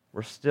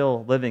 We're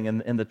still living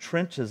in the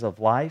trenches of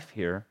life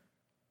here.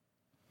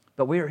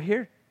 But we are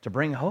here to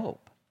bring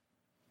hope.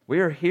 We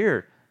are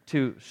here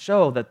to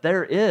show that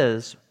there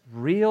is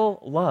real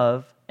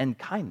love and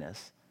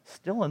kindness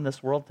still in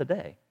this world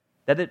today.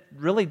 That it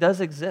really does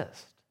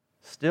exist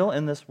still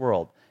in this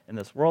world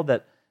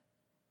that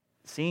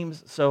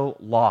seems so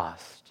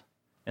lost,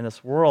 in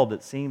this world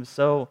that seems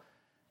so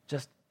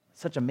just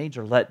such a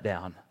major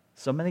letdown.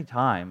 So many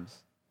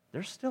times,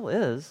 there still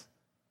is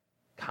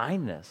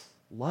kindness,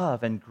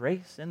 love, and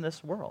grace in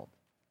this world.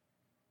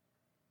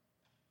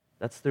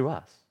 That's through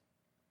us.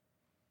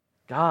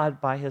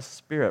 God, by His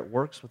Spirit,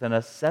 works within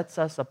us, sets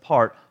us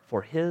apart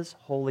for His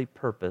holy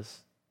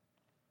purpose,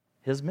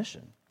 His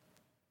mission.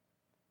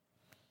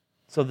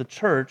 So the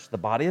church, the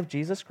body of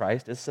Jesus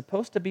Christ, is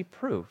supposed to be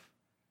proof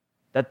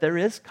that there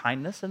is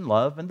kindness and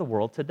love in the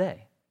world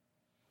today.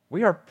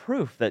 We are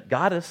proof that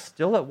God is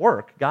still at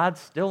work.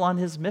 God's still on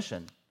His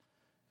mission,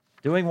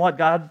 doing what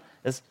God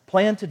has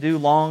planned to do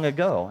long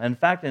ago. In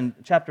fact, in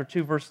chapter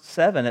 2, verse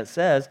 7, it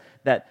says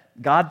that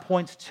God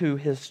points to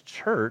His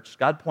church,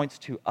 God points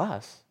to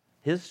us,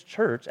 His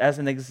church, as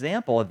an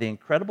example of the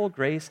incredible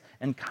grace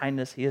and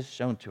kindness He has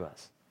shown to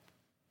us.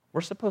 We're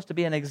supposed to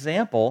be an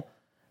example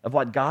of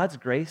what God's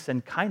grace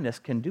and kindness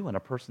can do in a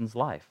person's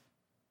life.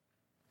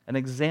 An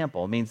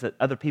example means that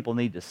other people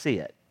need to see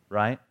it,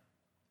 right?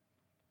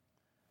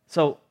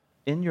 So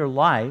in your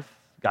life,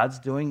 God's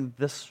doing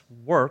this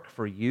work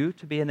for you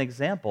to be an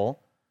example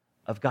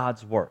of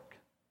God's work.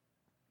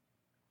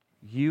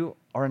 You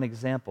are an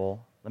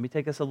example. Let me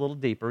take this a little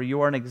deeper.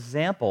 You are an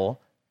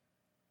example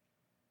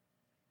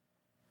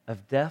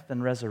of death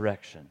and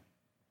resurrection,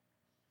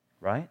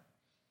 right?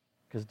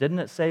 Because didn't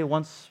it say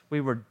once we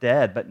were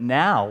dead, but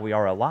now we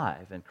are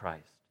alive in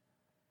Christ?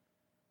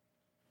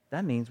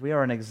 That means we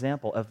are an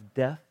example of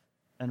death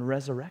and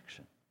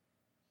resurrection.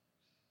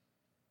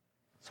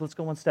 So let's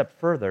go one step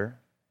further.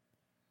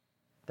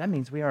 That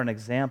means we are an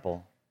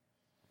example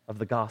of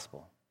the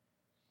gospel.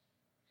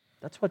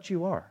 That's what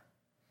you are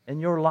in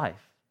your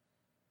life.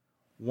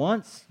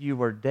 Once you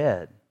were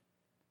dead,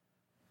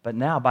 but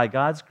now by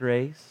God's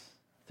grace,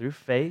 through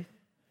faith,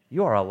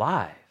 you are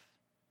alive.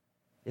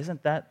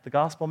 Isn't that the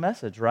gospel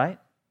message, right?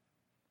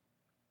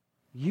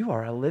 You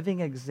are a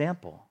living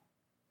example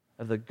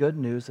of the good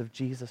news of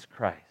Jesus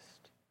Christ.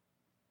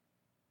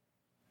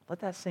 Let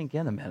that sink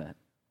in a minute.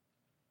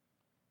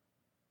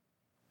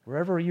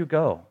 Wherever you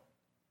go,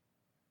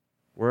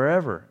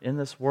 wherever in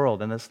this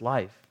world, in this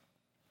life,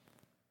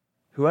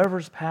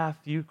 whoever's path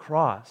you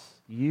cross,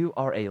 you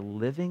are a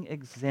living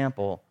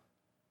example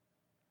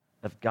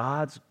of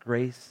God's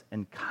grace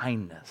and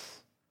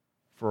kindness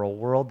for a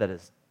world that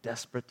is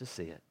desperate to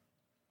see it.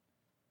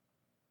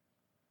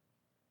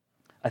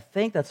 I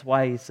think that's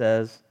why he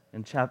says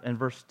in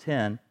verse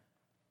 10,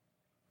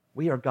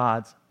 we are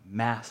God's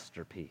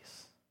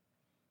masterpiece.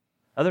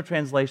 Other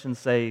translations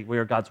say we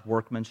are God's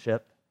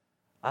workmanship.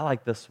 I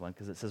like this one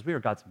because it says we are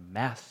God's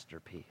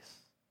masterpiece.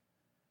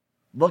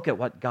 Look at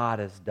what God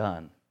has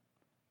done.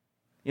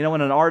 You know,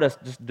 when an artist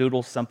just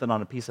doodles something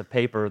on a piece of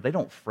paper, they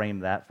don't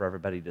frame that for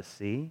everybody to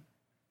see.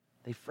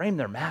 They frame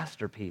their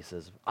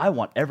masterpieces. I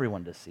want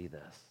everyone to see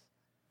this.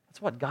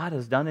 That's what God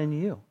has done in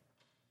you.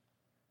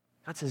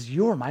 God says,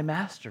 you're my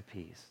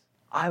masterpiece.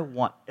 I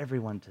want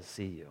everyone to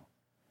see you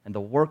and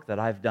the work that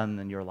I've done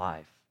in your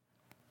life.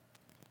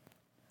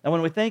 Now,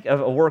 when we think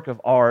of a work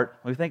of art,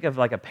 when we think of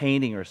like a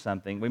painting or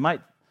something, we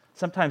might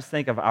sometimes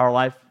think of our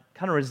life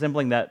kind of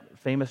resembling that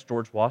famous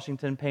George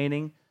Washington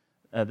painting.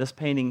 This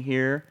painting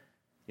here,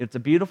 it's a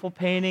beautiful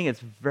painting. It's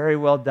very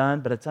well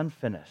done, but it's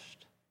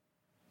unfinished,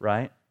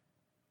 right?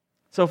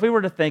 So if we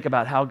were to think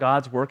about how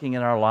God's working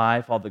in our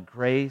life, all the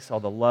grace, all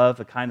the love,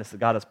 the kindness that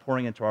God is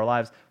pouring into our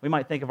lives, we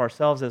might think of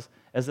ourselves as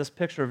this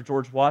picture of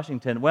George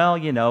Washington. Well,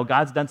 you know,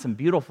 God's done some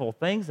beautiful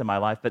things in my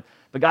life, but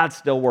God's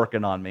still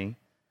working on me.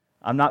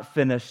 I'm not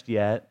finished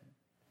yet.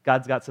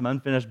 God's got some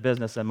unfinished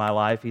business in my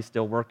life. He's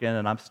still working,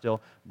 and I'm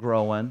still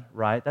growing,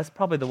 right? That's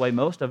probably the way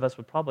most of us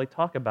would probably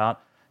talk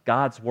about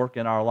God's work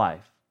in our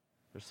life.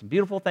 There's some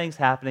beautiful things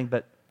happening,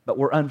 but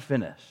we're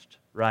unfinished,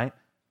 right?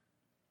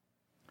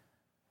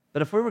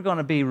 But if we were going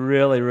to be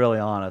really, really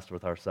honest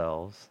with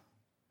ourselves,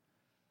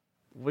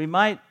 we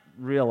might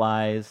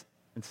realize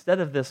instead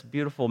of this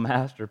beautiful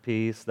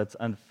masterpiece that's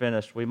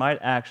unfinished, we might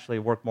actually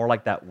work more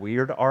like that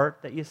weird art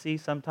that you see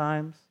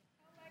sometimes.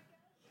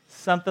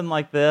 Something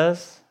like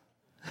this.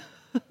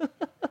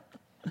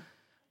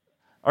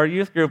 Our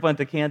youth group went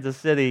to Kansas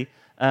City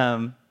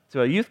to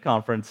a youth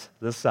conference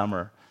this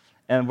summer,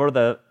 and where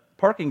the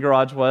parking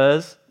garage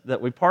was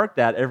that we parked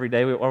at every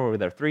day, what were we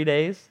there, 3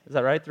 days? Is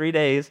that right? 3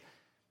 days.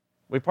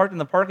 We parked in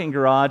the parking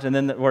garage, and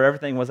then where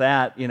everything was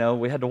at, you know,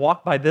 we had to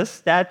walk by this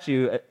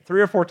statue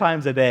 3 or 4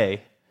 times a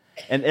day.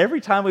 And every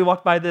time we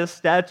walked by this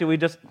statue, we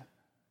just,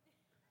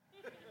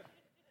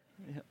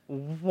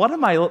 what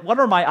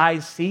are my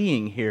eyes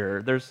seeing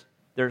here?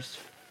 There's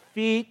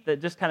feet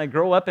that just kind of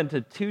grow up into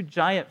 2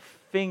 giant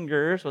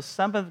fingers with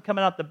something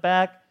coming out the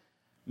back,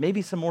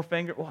 maybe some more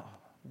fingers.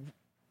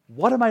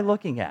 What am I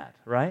looking at,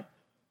 right?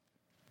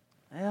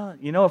 Well,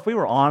 you know, if we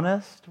were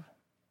honest,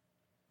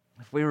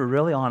 if we were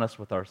really honest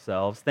with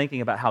ourselves,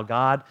 thinking about how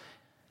God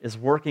is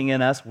working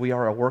in us, we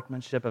are a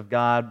workmanship of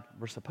God.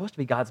 We're supposed to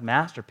be God's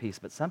masterpiece,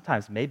 but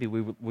sometimes maybe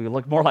we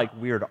look more like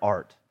weird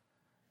art,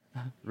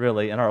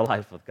 really, in our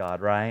life with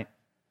God, right?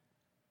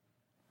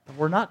 But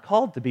we're not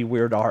called to be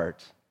weird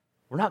art.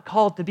 We're not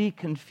called to be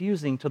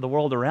confusing to the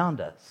world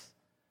around us.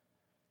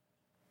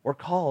 We're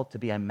called to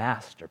be a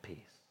masterpiece.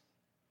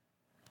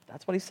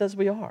 That's what he says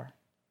we are.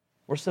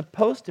 We're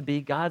supposed to be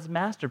God's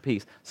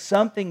masterpiece,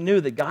 something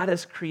new that God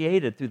has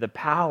created through the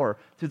power,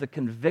 through the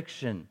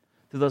conviction,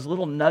 through those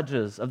little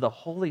nudges of the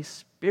Holy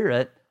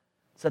Spirit,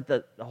 so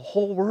that the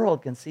whole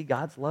world can see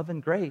God's love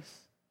and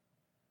grace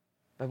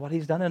by what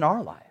he's done in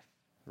our life,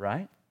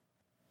 right?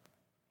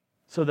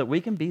 So that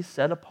we can be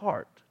set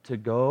apart to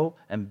go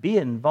and be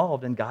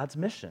involved in God's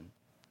mission.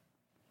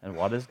 And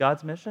what is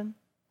God's mission?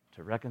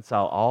 To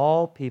reconcile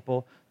all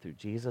people through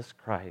Jesus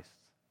Christ,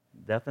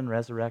 death and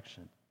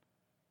resurrection.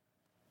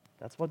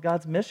 That's what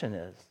God's mission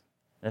is.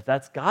 And if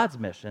that's God's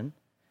mission,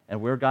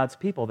 and we're God's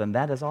people, then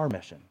that is our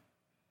mission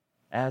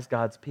as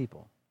God's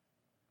people,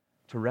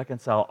 to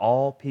reconcile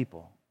all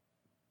people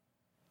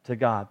to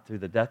God through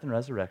the death and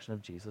resurrection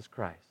of Jesus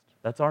Christ.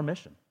 That's our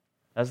mission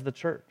as the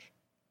church.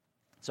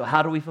 So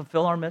how do we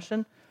fulfill our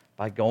mission?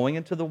 By going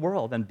into the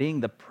world and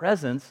being the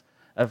presence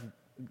of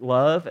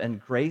love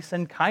and grace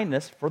and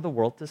kindness for the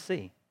world to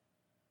see.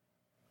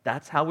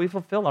 That's how we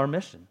fulfill our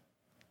mission.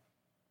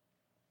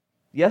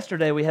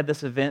 Yesterday we had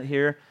this event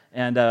here,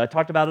 and I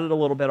talked about it a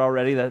little bit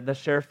already, the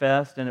Share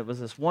Fest, and it was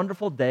this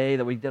wonderful day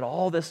that we did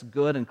all this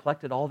good and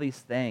collected all these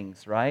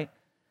things, right?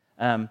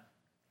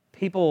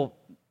 People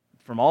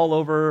from all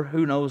over,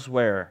 who knows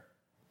where,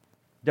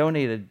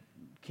 donated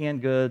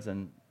canned goods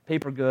and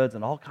paper goods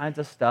and all kinds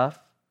of stuff,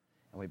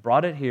 and we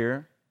brought it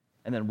here,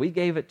 and then we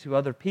gave it to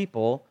other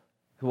people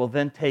who will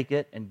then take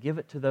it and give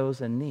it to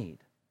those in need.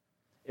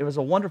 It was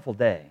a wonderful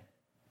day,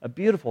 a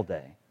beautiful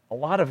day. A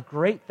lot of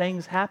great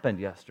things happened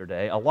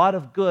yesterday. A lot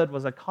of good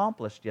was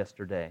accomplished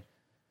yesterday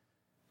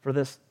for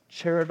this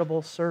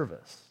charitable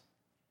service.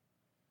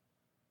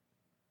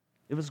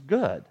 It was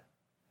good.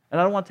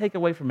 And I don't want to take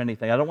away from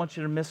anything. I don't want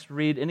you to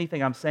misread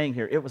anything I'm saying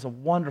here. It was a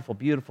wonderful,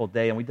 beautiful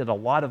day, and we did a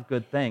lot of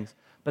good things.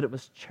 But it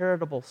was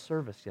charitable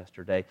service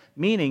yesterday,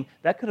 meaning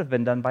that could have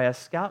been done by a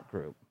scout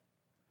group.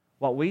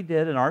 What we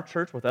did in our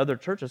church with other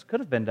churches could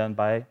have been done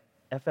by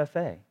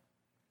FFA.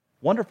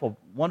 Wonderful,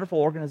 wonderful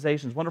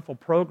organizations, wonderful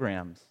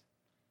programs.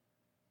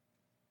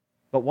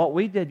 But what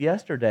we did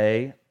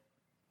yesterday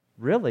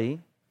really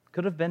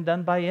could have been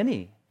done by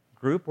any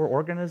group or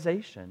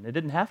organization. It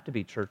didn't have to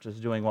be churches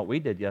doing what we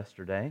did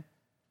yesterday.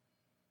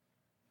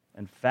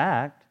 In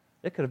fact,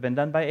 it could have been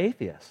done by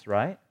atheists,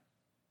 right?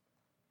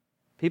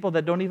 People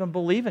that don't even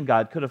believe in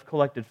God could have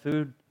collected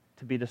food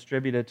to be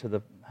distributed to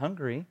the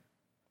hungry.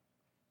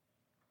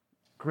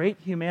 Great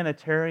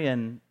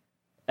humanitarian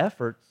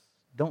efforts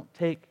don't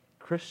take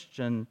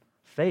Christian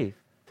faith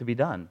to be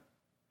done.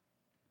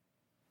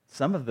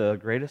 Some of the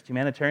greatest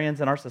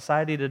humanitarians in our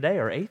society today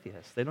are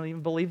atheists. They don't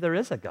even believe there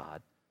is a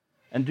God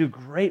and do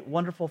great,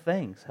 wonderful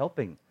things,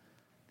 helping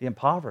the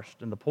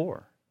impoverished and the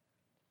poor.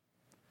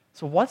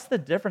 So what's the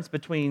difference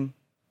between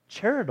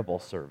charitable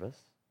service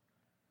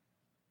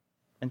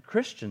and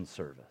Christian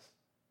service?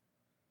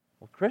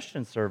 Well,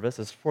 Christian service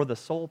is for the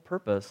sole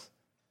purpose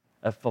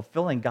of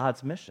fulfilling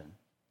God's mission,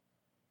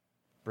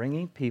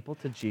 bringing people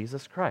to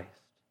Jesus Christ.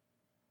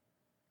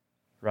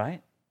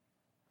 Right?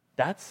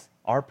 That's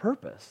our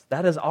purpose.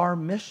 That is our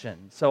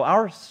mission. So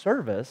our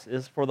service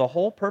is for the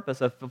whole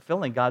purpose of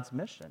fulfilling God's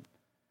mission.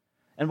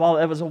 And while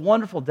it was a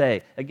wonderful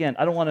day, again,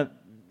 I don't want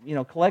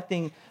to,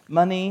 collecting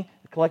money,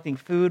 collecting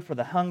food for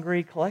the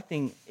hungry,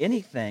 collecting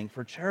anything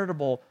for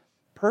charitable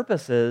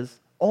purposes,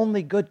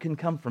 only good can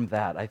come from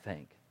that, I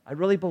think. I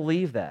really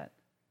believe that.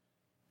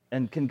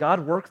 And can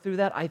God work through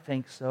that? I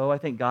think so. I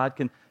think God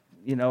can,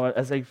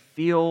 as I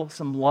feel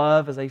some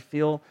love, as I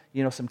feel,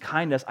 some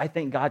kindness, I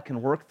think God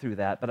can work through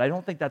that. But I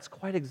don't think that's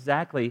quite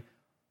exactly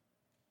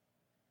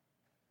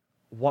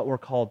what we're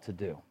called to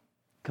do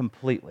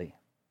completely.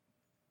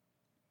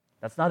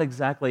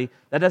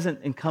 That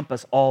doesn't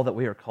encompass all that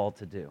we are called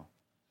to do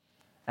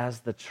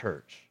as the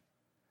church.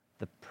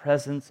 The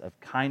presence of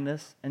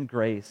kindness and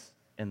grace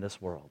in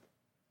this world,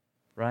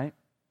 right?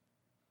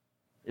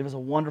 It was a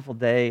wonderful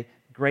day,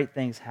 great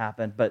things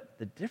happened, but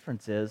the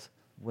difference is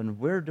when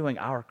we're doing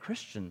our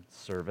Christian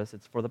service,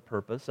 it's for the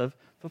purpose of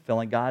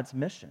fulfilling God's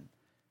mission.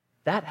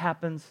 That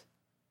happens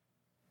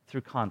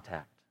through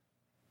contact.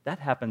 That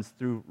happens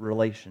through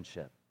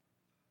relationship.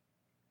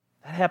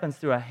 That happens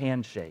through a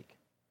handshake.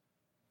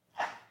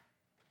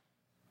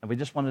 And we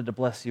just wanted to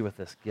bless you with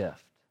this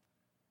gift.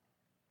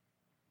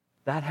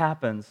 That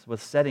happens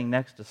with sitting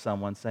next to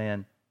someone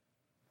saying,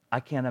 I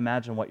can't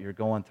imagine what you're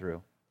going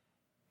through,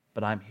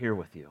 but I'm here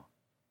with you.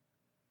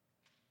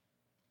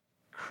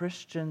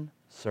 Christian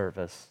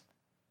service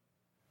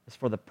is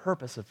for the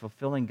purpose of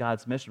fulfilling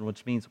God's mission,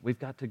 which means we've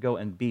got to go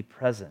and be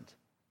present.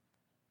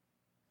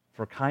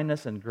 For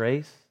kindness and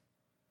grace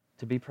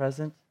to be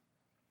present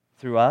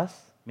through us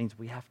means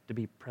we have to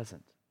be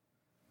present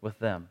with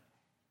them,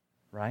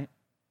 right?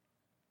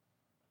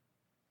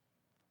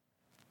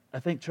 I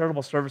think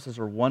charitable services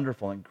are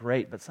wonderful and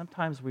great, but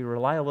sometimes we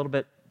rely a little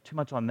bit too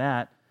much on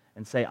that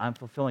and say, I'm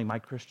fulfilling my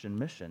Christian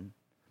mission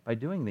by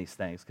doing these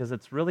things, because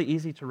it's really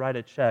easy to write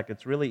a check.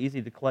 It's really easy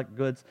to collect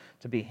goods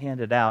to be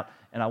handed out.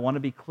 And I want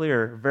to be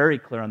clear, very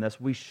clear on this.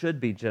 We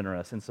should be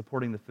generous in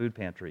supporting the food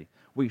pantry.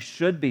 We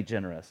should be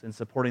generous in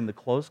supporting the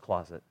clothes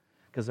closet,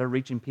 because they're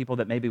reaching people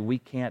that maybe we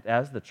can't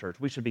as the church.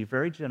 We should be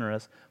very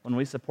generous when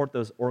we support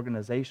those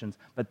organizations,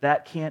 but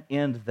that can't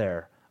end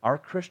there. Our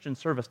Christian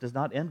service does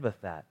not end with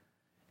that.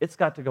 It's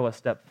got to go a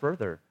step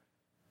further.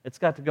 It's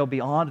got to go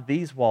beyond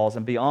these walls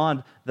and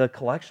beyond the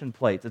collection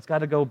plates. It's got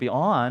to go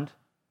beyond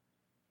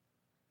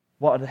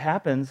what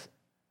happens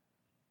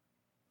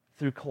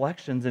through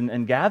collections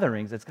and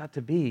gatherings. It's got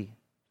to be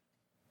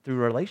through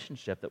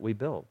relationship that we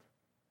build.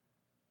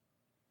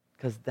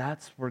 Because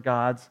that's where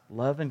God's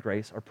love and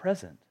grace are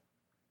present,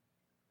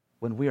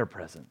 when we are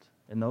present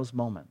in those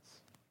moments.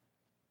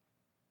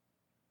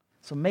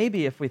 So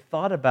maybe if we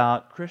thought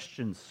about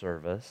Christian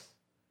service,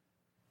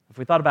 if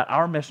we thought about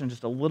our mission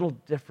just a little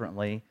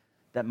differently,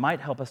 that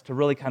might help us to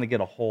really kind of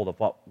get a hold of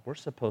what we're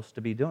supposed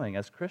to be doing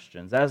as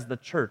Christians, as the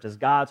church, as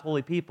God's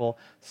holy people,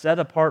 set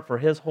apart for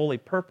His holy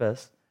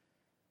purpose.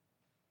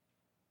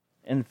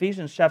 In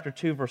Ephesians chapter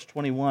 2, verse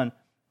 21,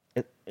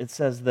 it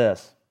says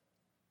this.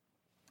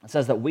 It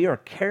says that we are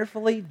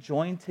carefully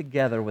joined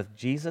together with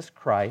Jesus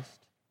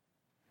Christ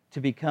to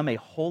become a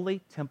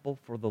holy temple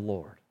for the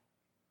Lord.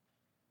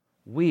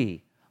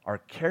 We are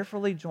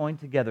carefully joined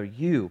together,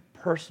 you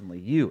personally,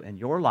 you in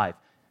your life,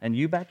 and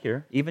you back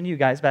here, even you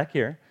guys back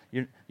here,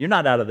 you're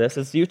not out of this,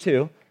 it's you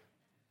too.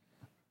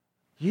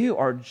 You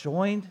are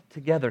joined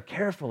together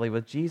carefully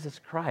with Jesus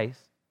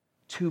Christ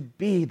to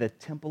be the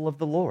temple of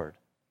the Lord.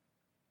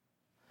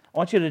 I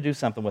want you to do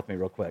something with me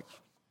real quick.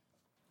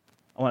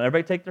 I want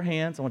everybody to take their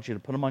hands, I want you to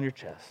put them on your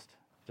chest,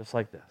 just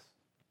like this.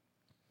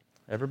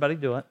 Everybody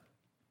do it.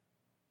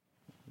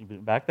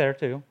 Back there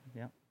too,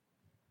 yeah.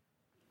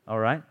 All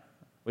right.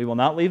 We will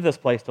not leave this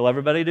place till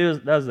everybody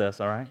does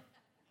this, all right?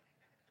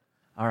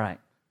 All right.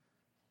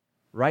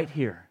 Right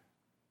here.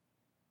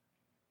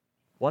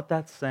 What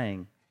that's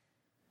saying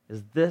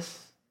is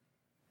this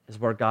is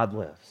where God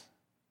lives.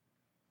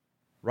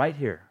 Right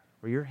here,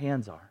 where your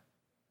hands are.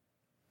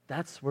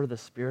 That's where the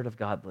Spirit of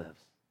God lives.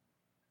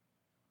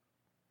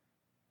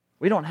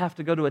 We don't have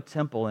to go to a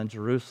temple in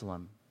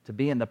Jerusalem to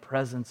be in the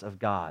presence of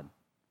God,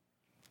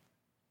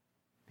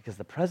 because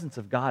the presence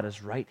of God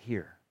is right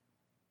here.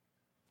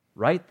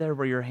 Right there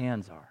where your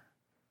hands are.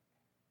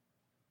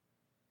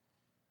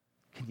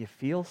 Can you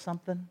feel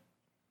something?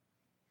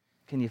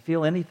 Can you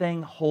feel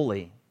anything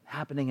holy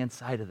happening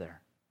inside of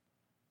there?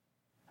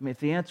 I mean, if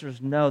the answer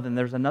is no, then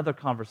there's another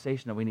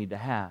conversation that we need to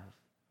have.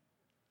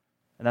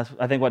 And that's,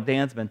 I think, what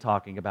Dan's been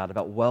talking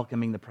about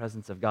welcoming the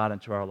presence of God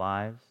into our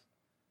lives.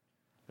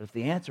 But if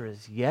the answer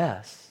is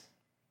yes,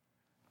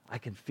 I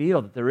can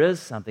feel that there is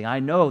something. I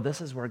know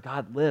this is where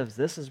God lives.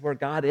 This is where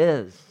God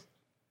is.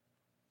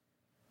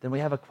 Then we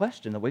have a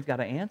question that we've got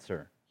to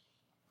answer.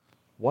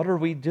 What are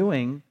we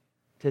doing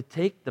to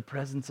take the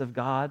presence of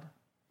God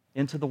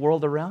into the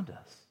world around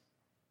us?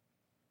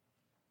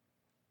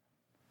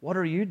 What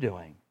are you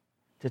doing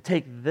to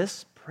take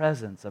this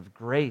presence of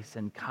grace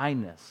and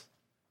kindness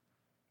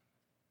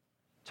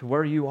to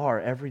where you are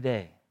every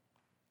day?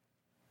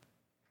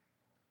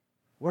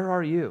 Where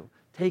are you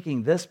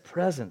taking this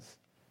presence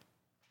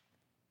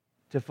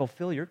to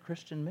fulfill your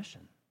Christian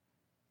mission?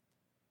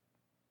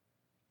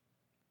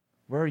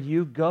 Where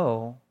you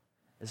go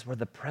is where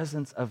the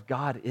presence of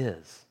God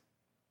is.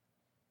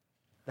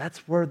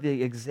 That's where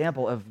the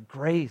example of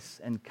grace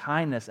and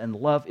kindness and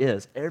love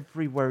is,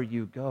 everywhere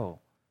you go.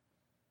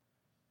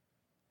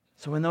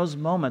 So in those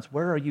moments,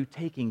 where are you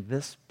taking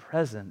this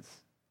presence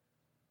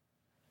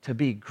to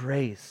be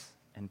grace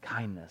and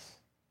kindness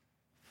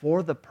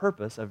for the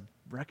purpose of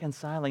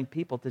reconciling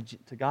people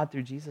to God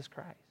through Jesus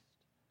Christ?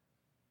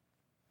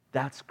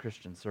 That's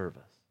Christian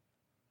service.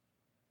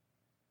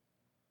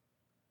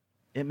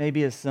 It may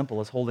be as simple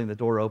as holding the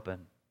door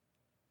open.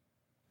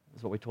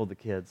 That's what we told the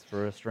kids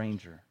for a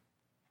stranger.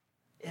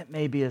 It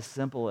may be as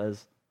simple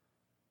as,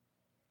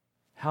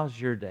 how's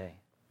your day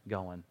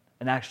going?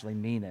 And actually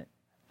mean it.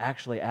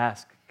 Actually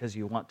ask because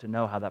you want to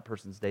know how that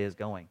person's day is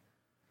going.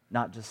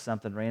 Not just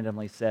something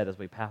randomly said as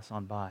we pass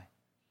on by.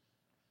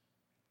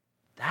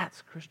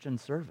 That's Christian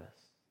service.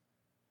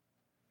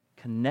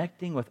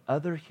 Connecting with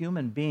other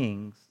human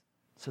beings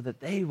so that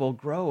they will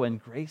grow in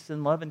grace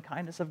and love and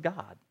kindness of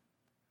God.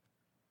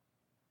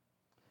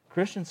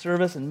 Christian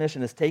service and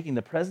mission is taking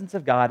the presence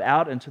of God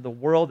out into the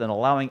world and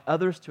allowing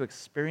others to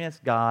experience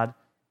God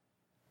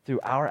through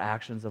our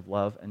actions of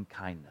love and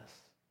kindness.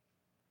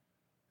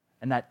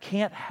 And that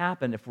can't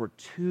happen if we're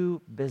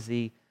too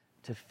busy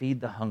to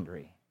feed the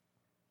hungry.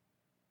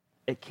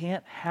 It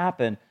can't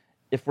happen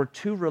if we're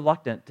too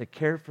reluctant to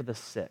care for the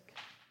sick.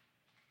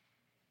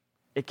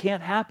 It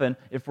can't happen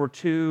if we're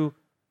too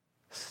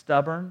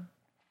stubborn,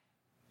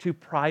 too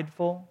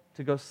prideful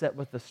to go sit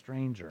with the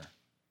stranger.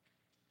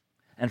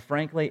 And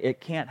frankly,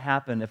 it can't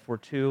happen if we're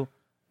too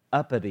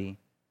uppity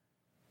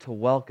to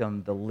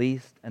welcome the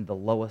least and the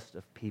lowest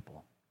of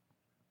people.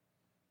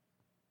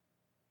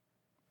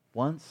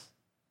 Once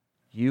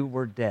you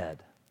were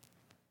dead.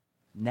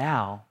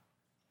 Now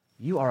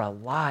you are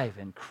alive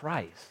in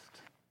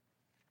Christ.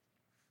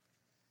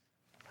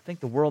 I think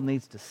the world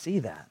needs to see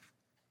that.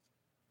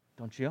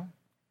 Don't you?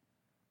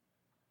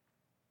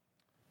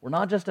 We're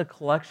not just a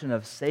collection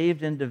of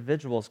saved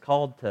individuals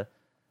called to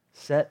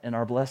sit in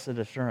our blessed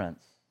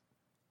assurance.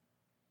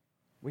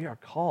 We are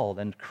called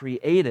and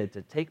created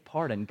to take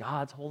part in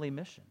God's holy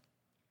mission.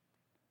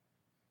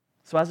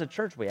 So as a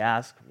church, we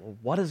ask, well,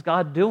 what is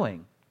God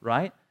doing,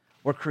 right?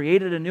 We're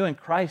created anew in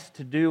Christ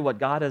to do what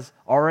God has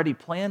already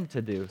planned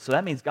to do. So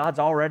that means God's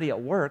already at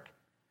work.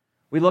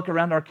 We look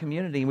around our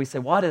community and we say,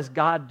 what is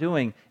God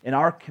doing in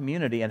our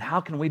community and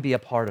how can we be a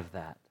part of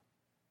that?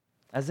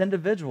 As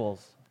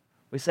individuals,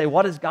 we say,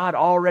 what is God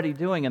already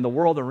doing in the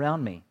world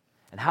around me?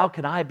 And how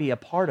can I be a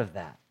part of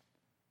that?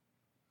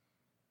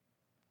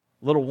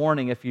 Little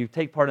warning, if you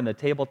take part in the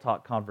table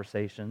talk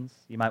conversations,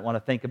 you might want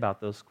to think about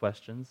those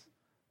questions.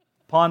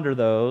 Ponder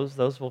those.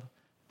 Those will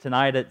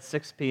tonight at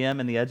 6 p.m.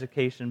 in the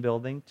Education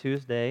Building,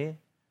 Tuesday,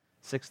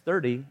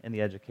 6:30 in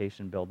the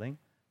Education Building.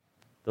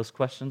 Those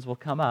questions will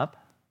come up.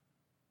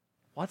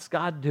 What's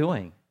God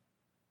doing?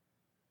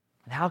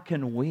 And how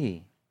can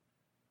we,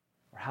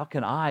 or how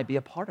can I be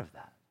a part of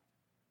that?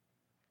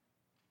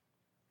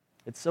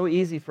 It's so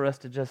easy for us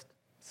to just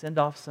send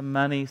off some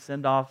money,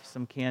 send off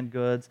some canned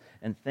goods,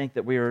 and think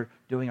that we are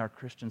doing our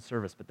Christian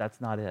service, but that's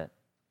not it.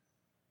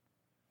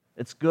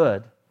 It's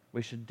good.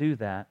 We should do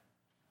that.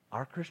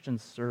 Our Christian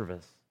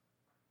service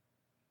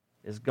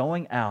is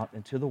going out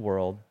into the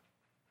world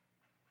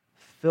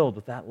filled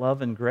with that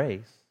love and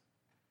grace,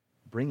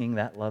 bringing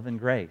that love and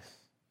grace.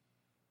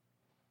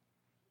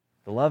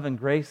 The love and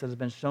grace that has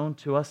been shown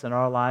to us in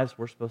our lives,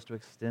 we're supposed to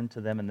extend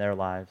to them in their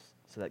lives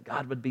so that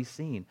God would be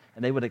seen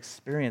and they would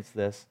experience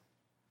this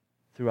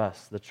through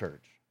us, the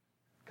church.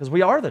 Because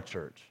we are the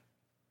church.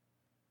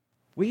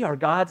 We are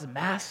God's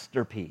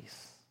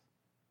masterpiece,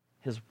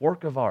 His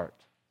work of art.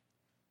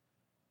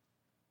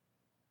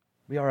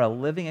 We are a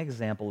living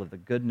example of the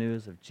good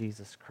news of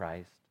Jesus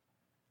Christ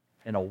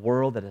in a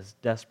world that is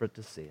desperate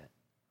to see it.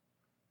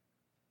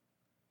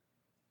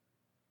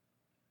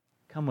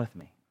 Come with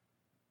me.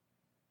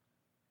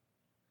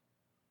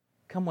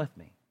 Come with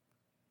me.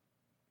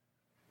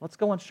 Let's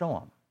go and show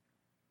them.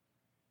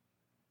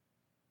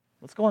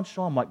 Let's go and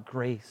show them what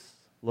grace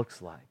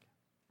looks like.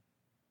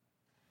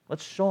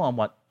 Let's show them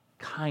what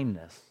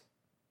kindness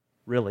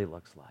really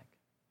looks like.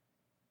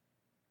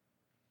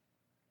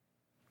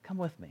 Come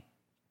with me.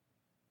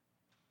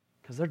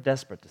 Because they're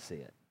desperate to see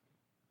it.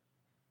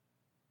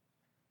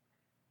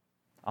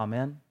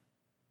 Amen.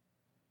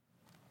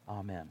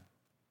 Amen.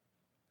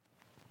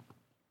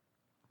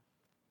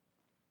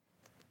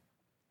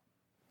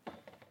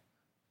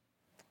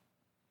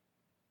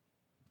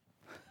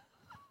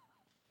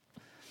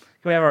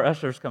 Can we have our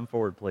ushers come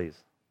forward, please?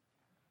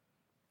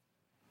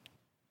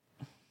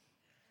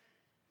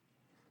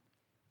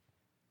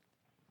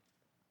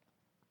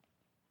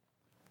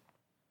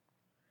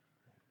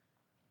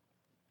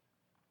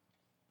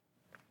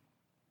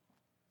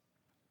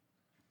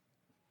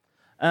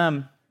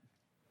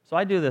 So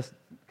I do this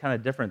kind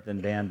of different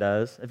than Dan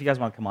does. If you guys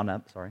want to come on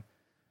up, sorry.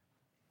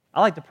 I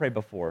like to pray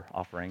before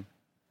offering.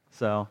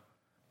 So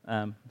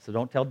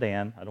don't tell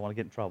Dan. I don't want to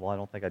get in trouble. I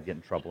don't think I'd get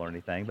in trouble or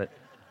anything, but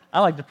I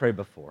like to pray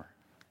before.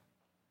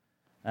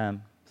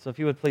 So if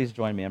you would please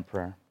join me in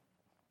prayer.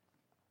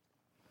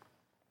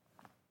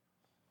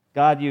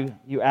 God,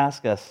 you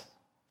ask us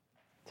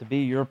to be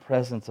your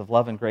presence of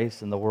love and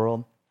grace in the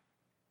world,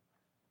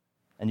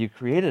 and you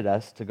created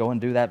us to go and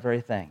do that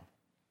very thing.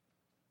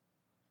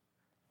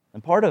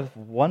 And part of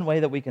one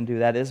way that we can do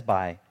that is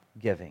by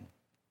giving,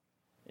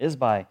 is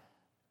by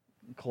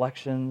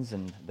collections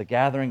and the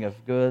gathering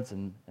of goods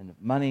and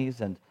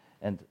monies and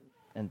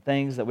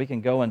things that we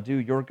can go and do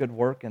your good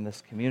work in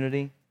this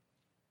community.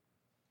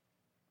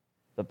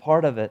 But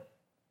part of it,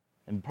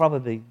 and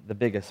probably the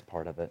biggest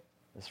part of it,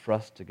 is for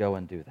us to go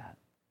and do that.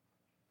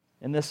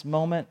 In this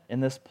moment, in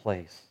this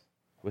place,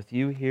 with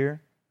you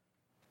here,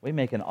 we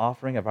make an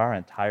offering of our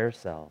entire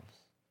selves.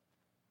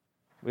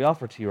 We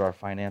offer to you our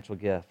financial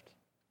gift.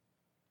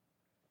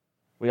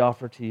 We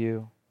offer to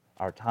you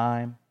our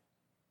time,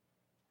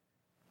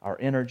 our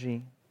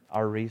energy,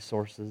 our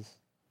resources,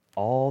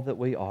 all that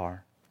we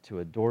are to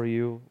adore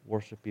you,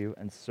 worship you,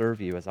 and serve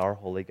you as our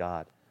holy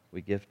God.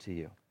 We give to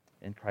you.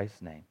 In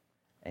Christ's name,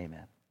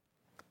 amen.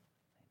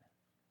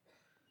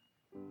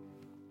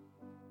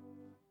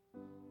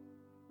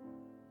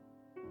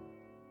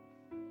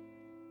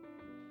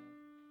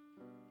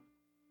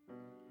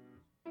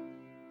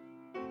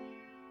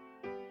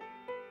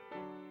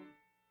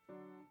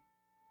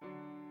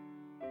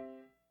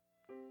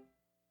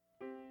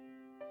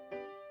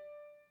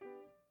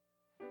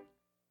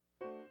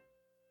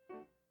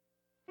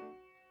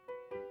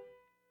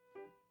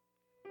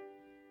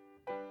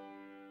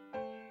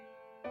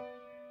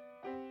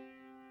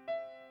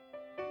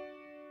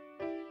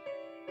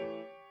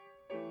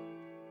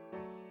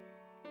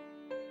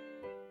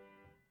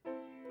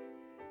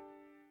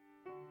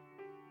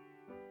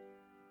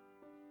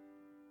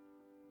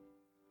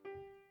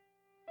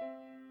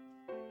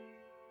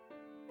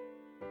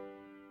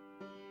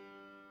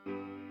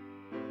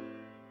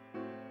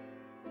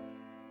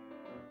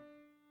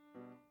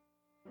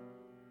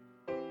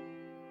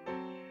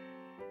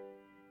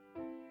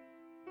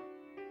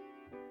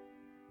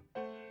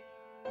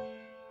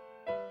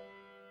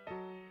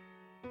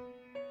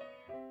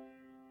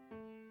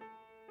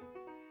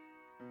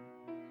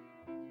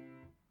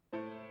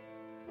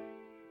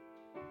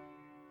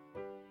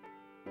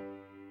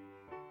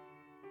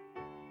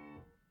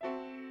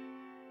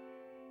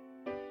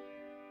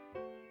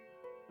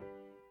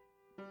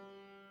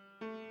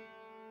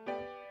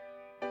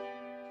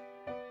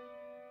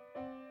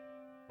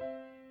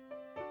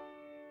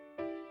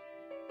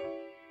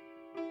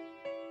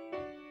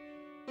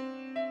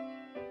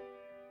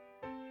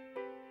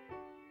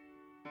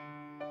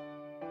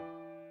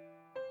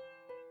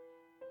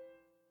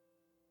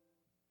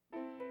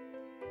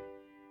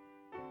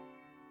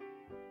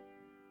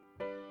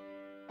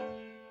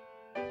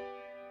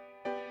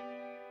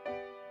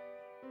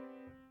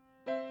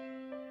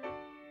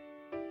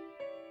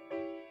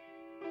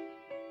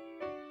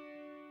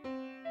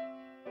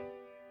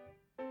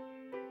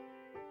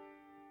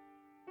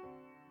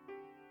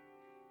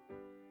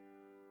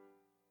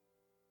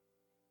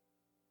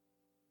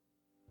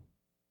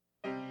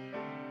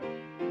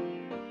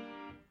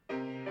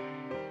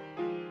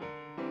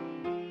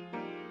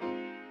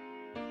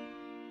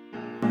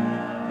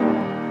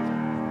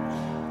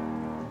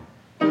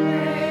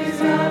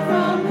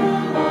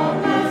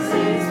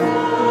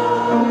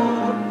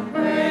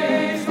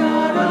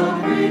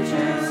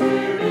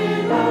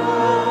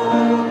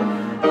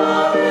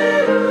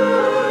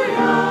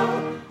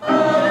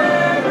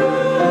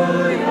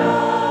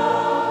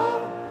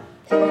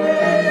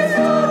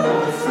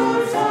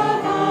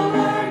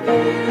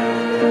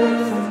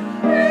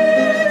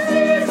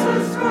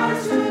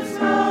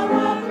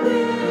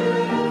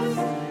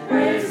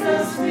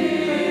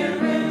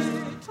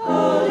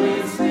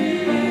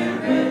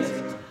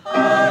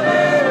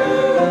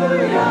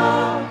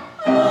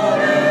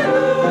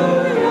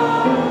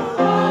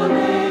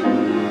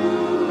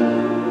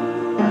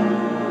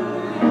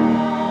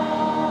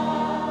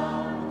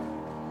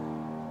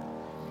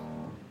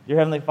 Dear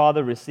Heavenly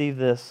Father, receive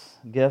this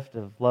gift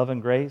of love and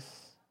grace,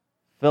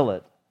 fill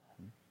it,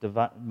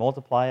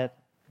 multiply it,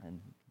 and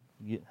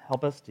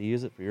help us to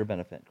use it for your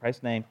benefit. In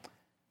Christ's name,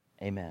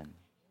 amen.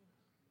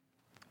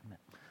 Amen.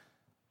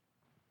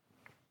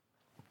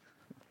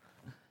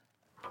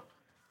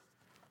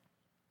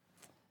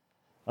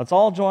 Let's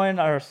all join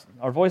our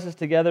voices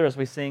together as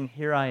we sing,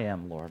 Here I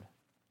Am, Lord.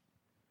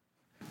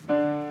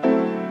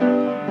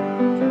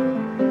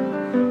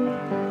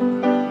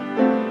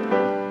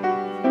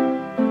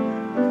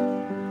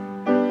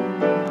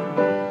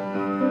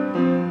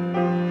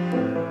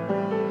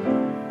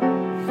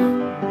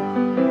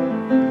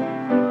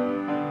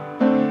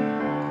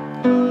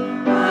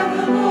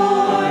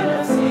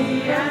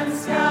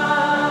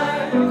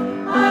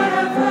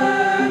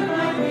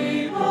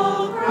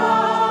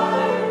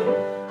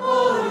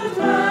 All who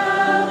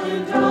dwell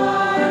in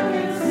dark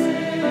and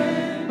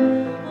sin,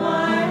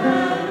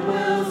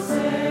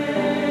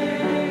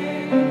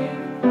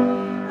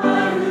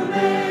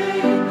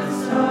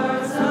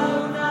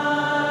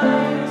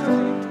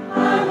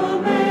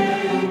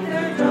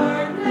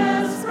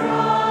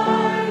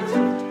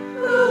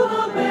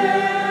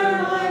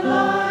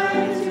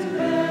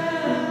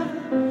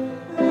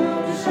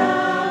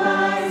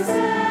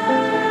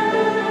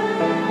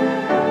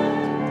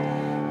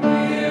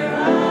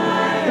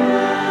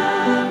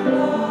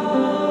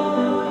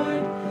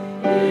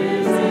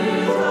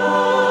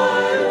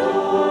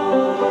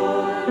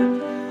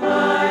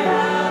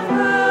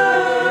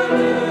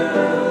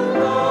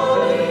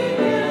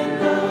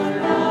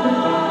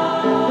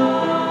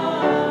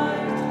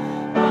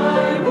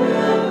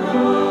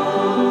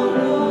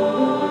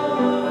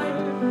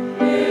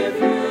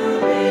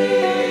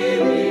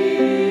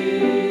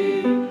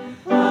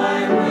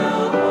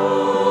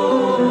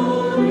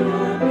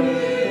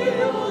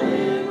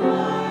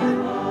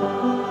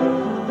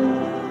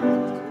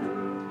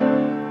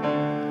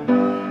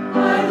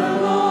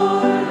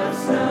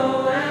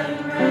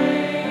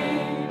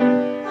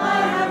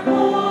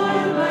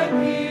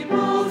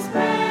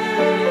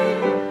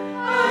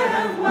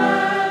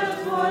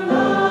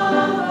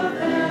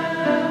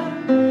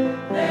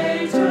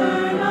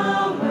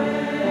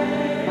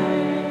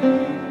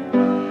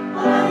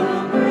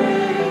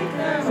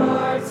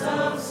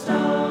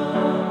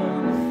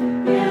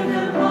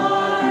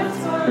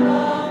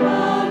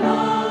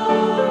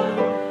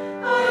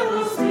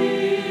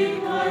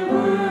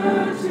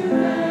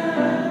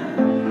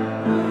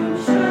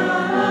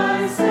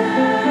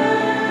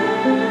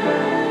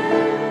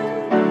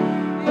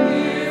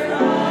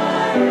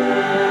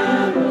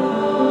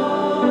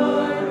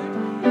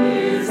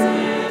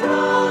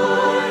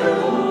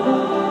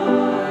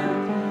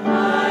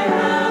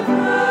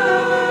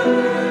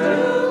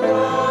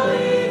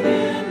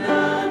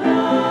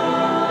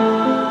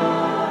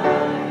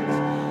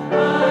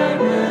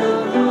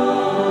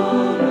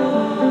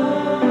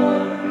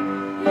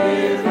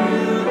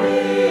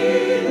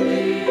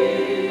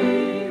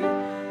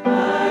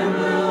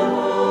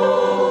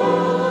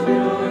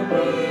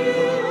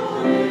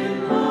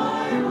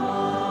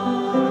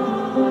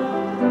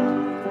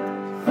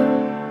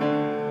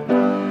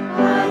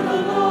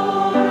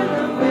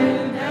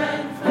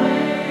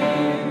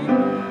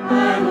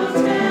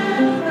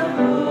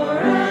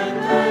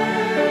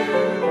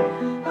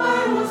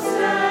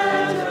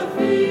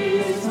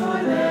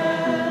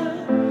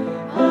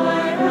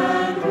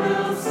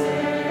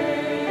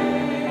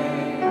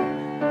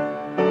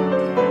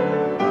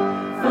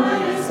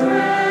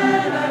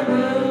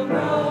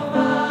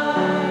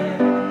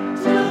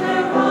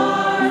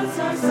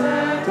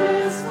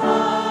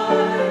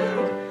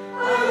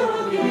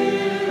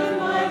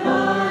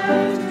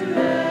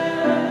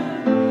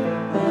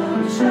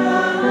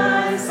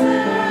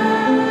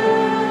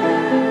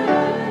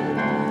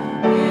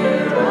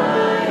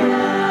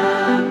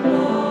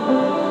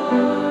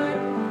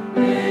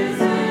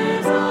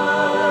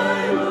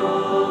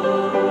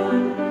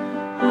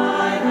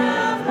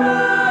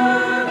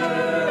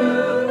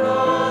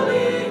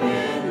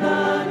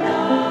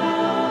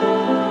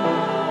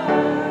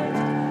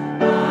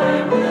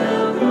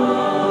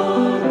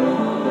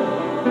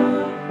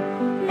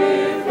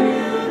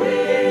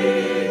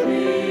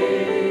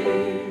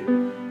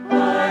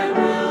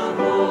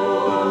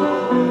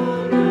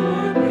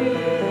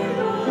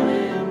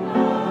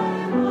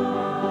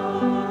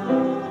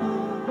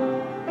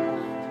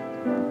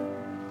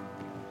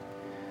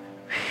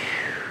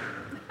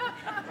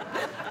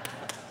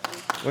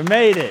 We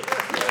made it.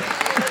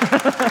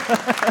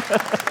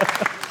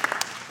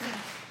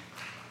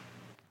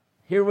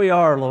 Here we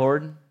are,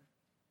 Lord.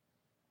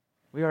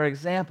 We are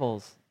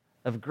examples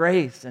of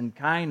grace and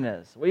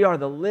kindness. We are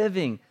the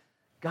living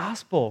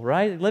gospel,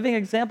 right? Living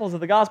examples of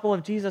the gospel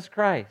of Jesus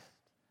Christ.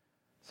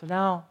 So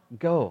now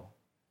go.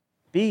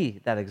 Be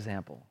that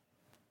example.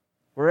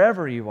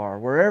 Wherever you are,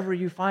 wherever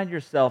you find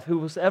yourself,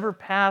 whoever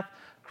path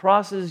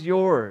crosses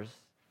yours,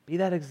 be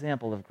that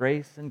example of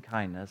grace and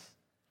kindness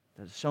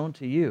that is shown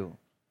to you,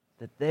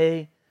 that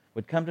they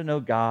would come to know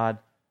God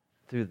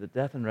through the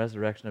death and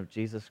resurrection of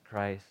Jesus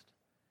Christ.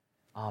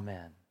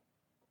 Amen.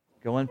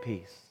 Go in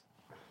peace.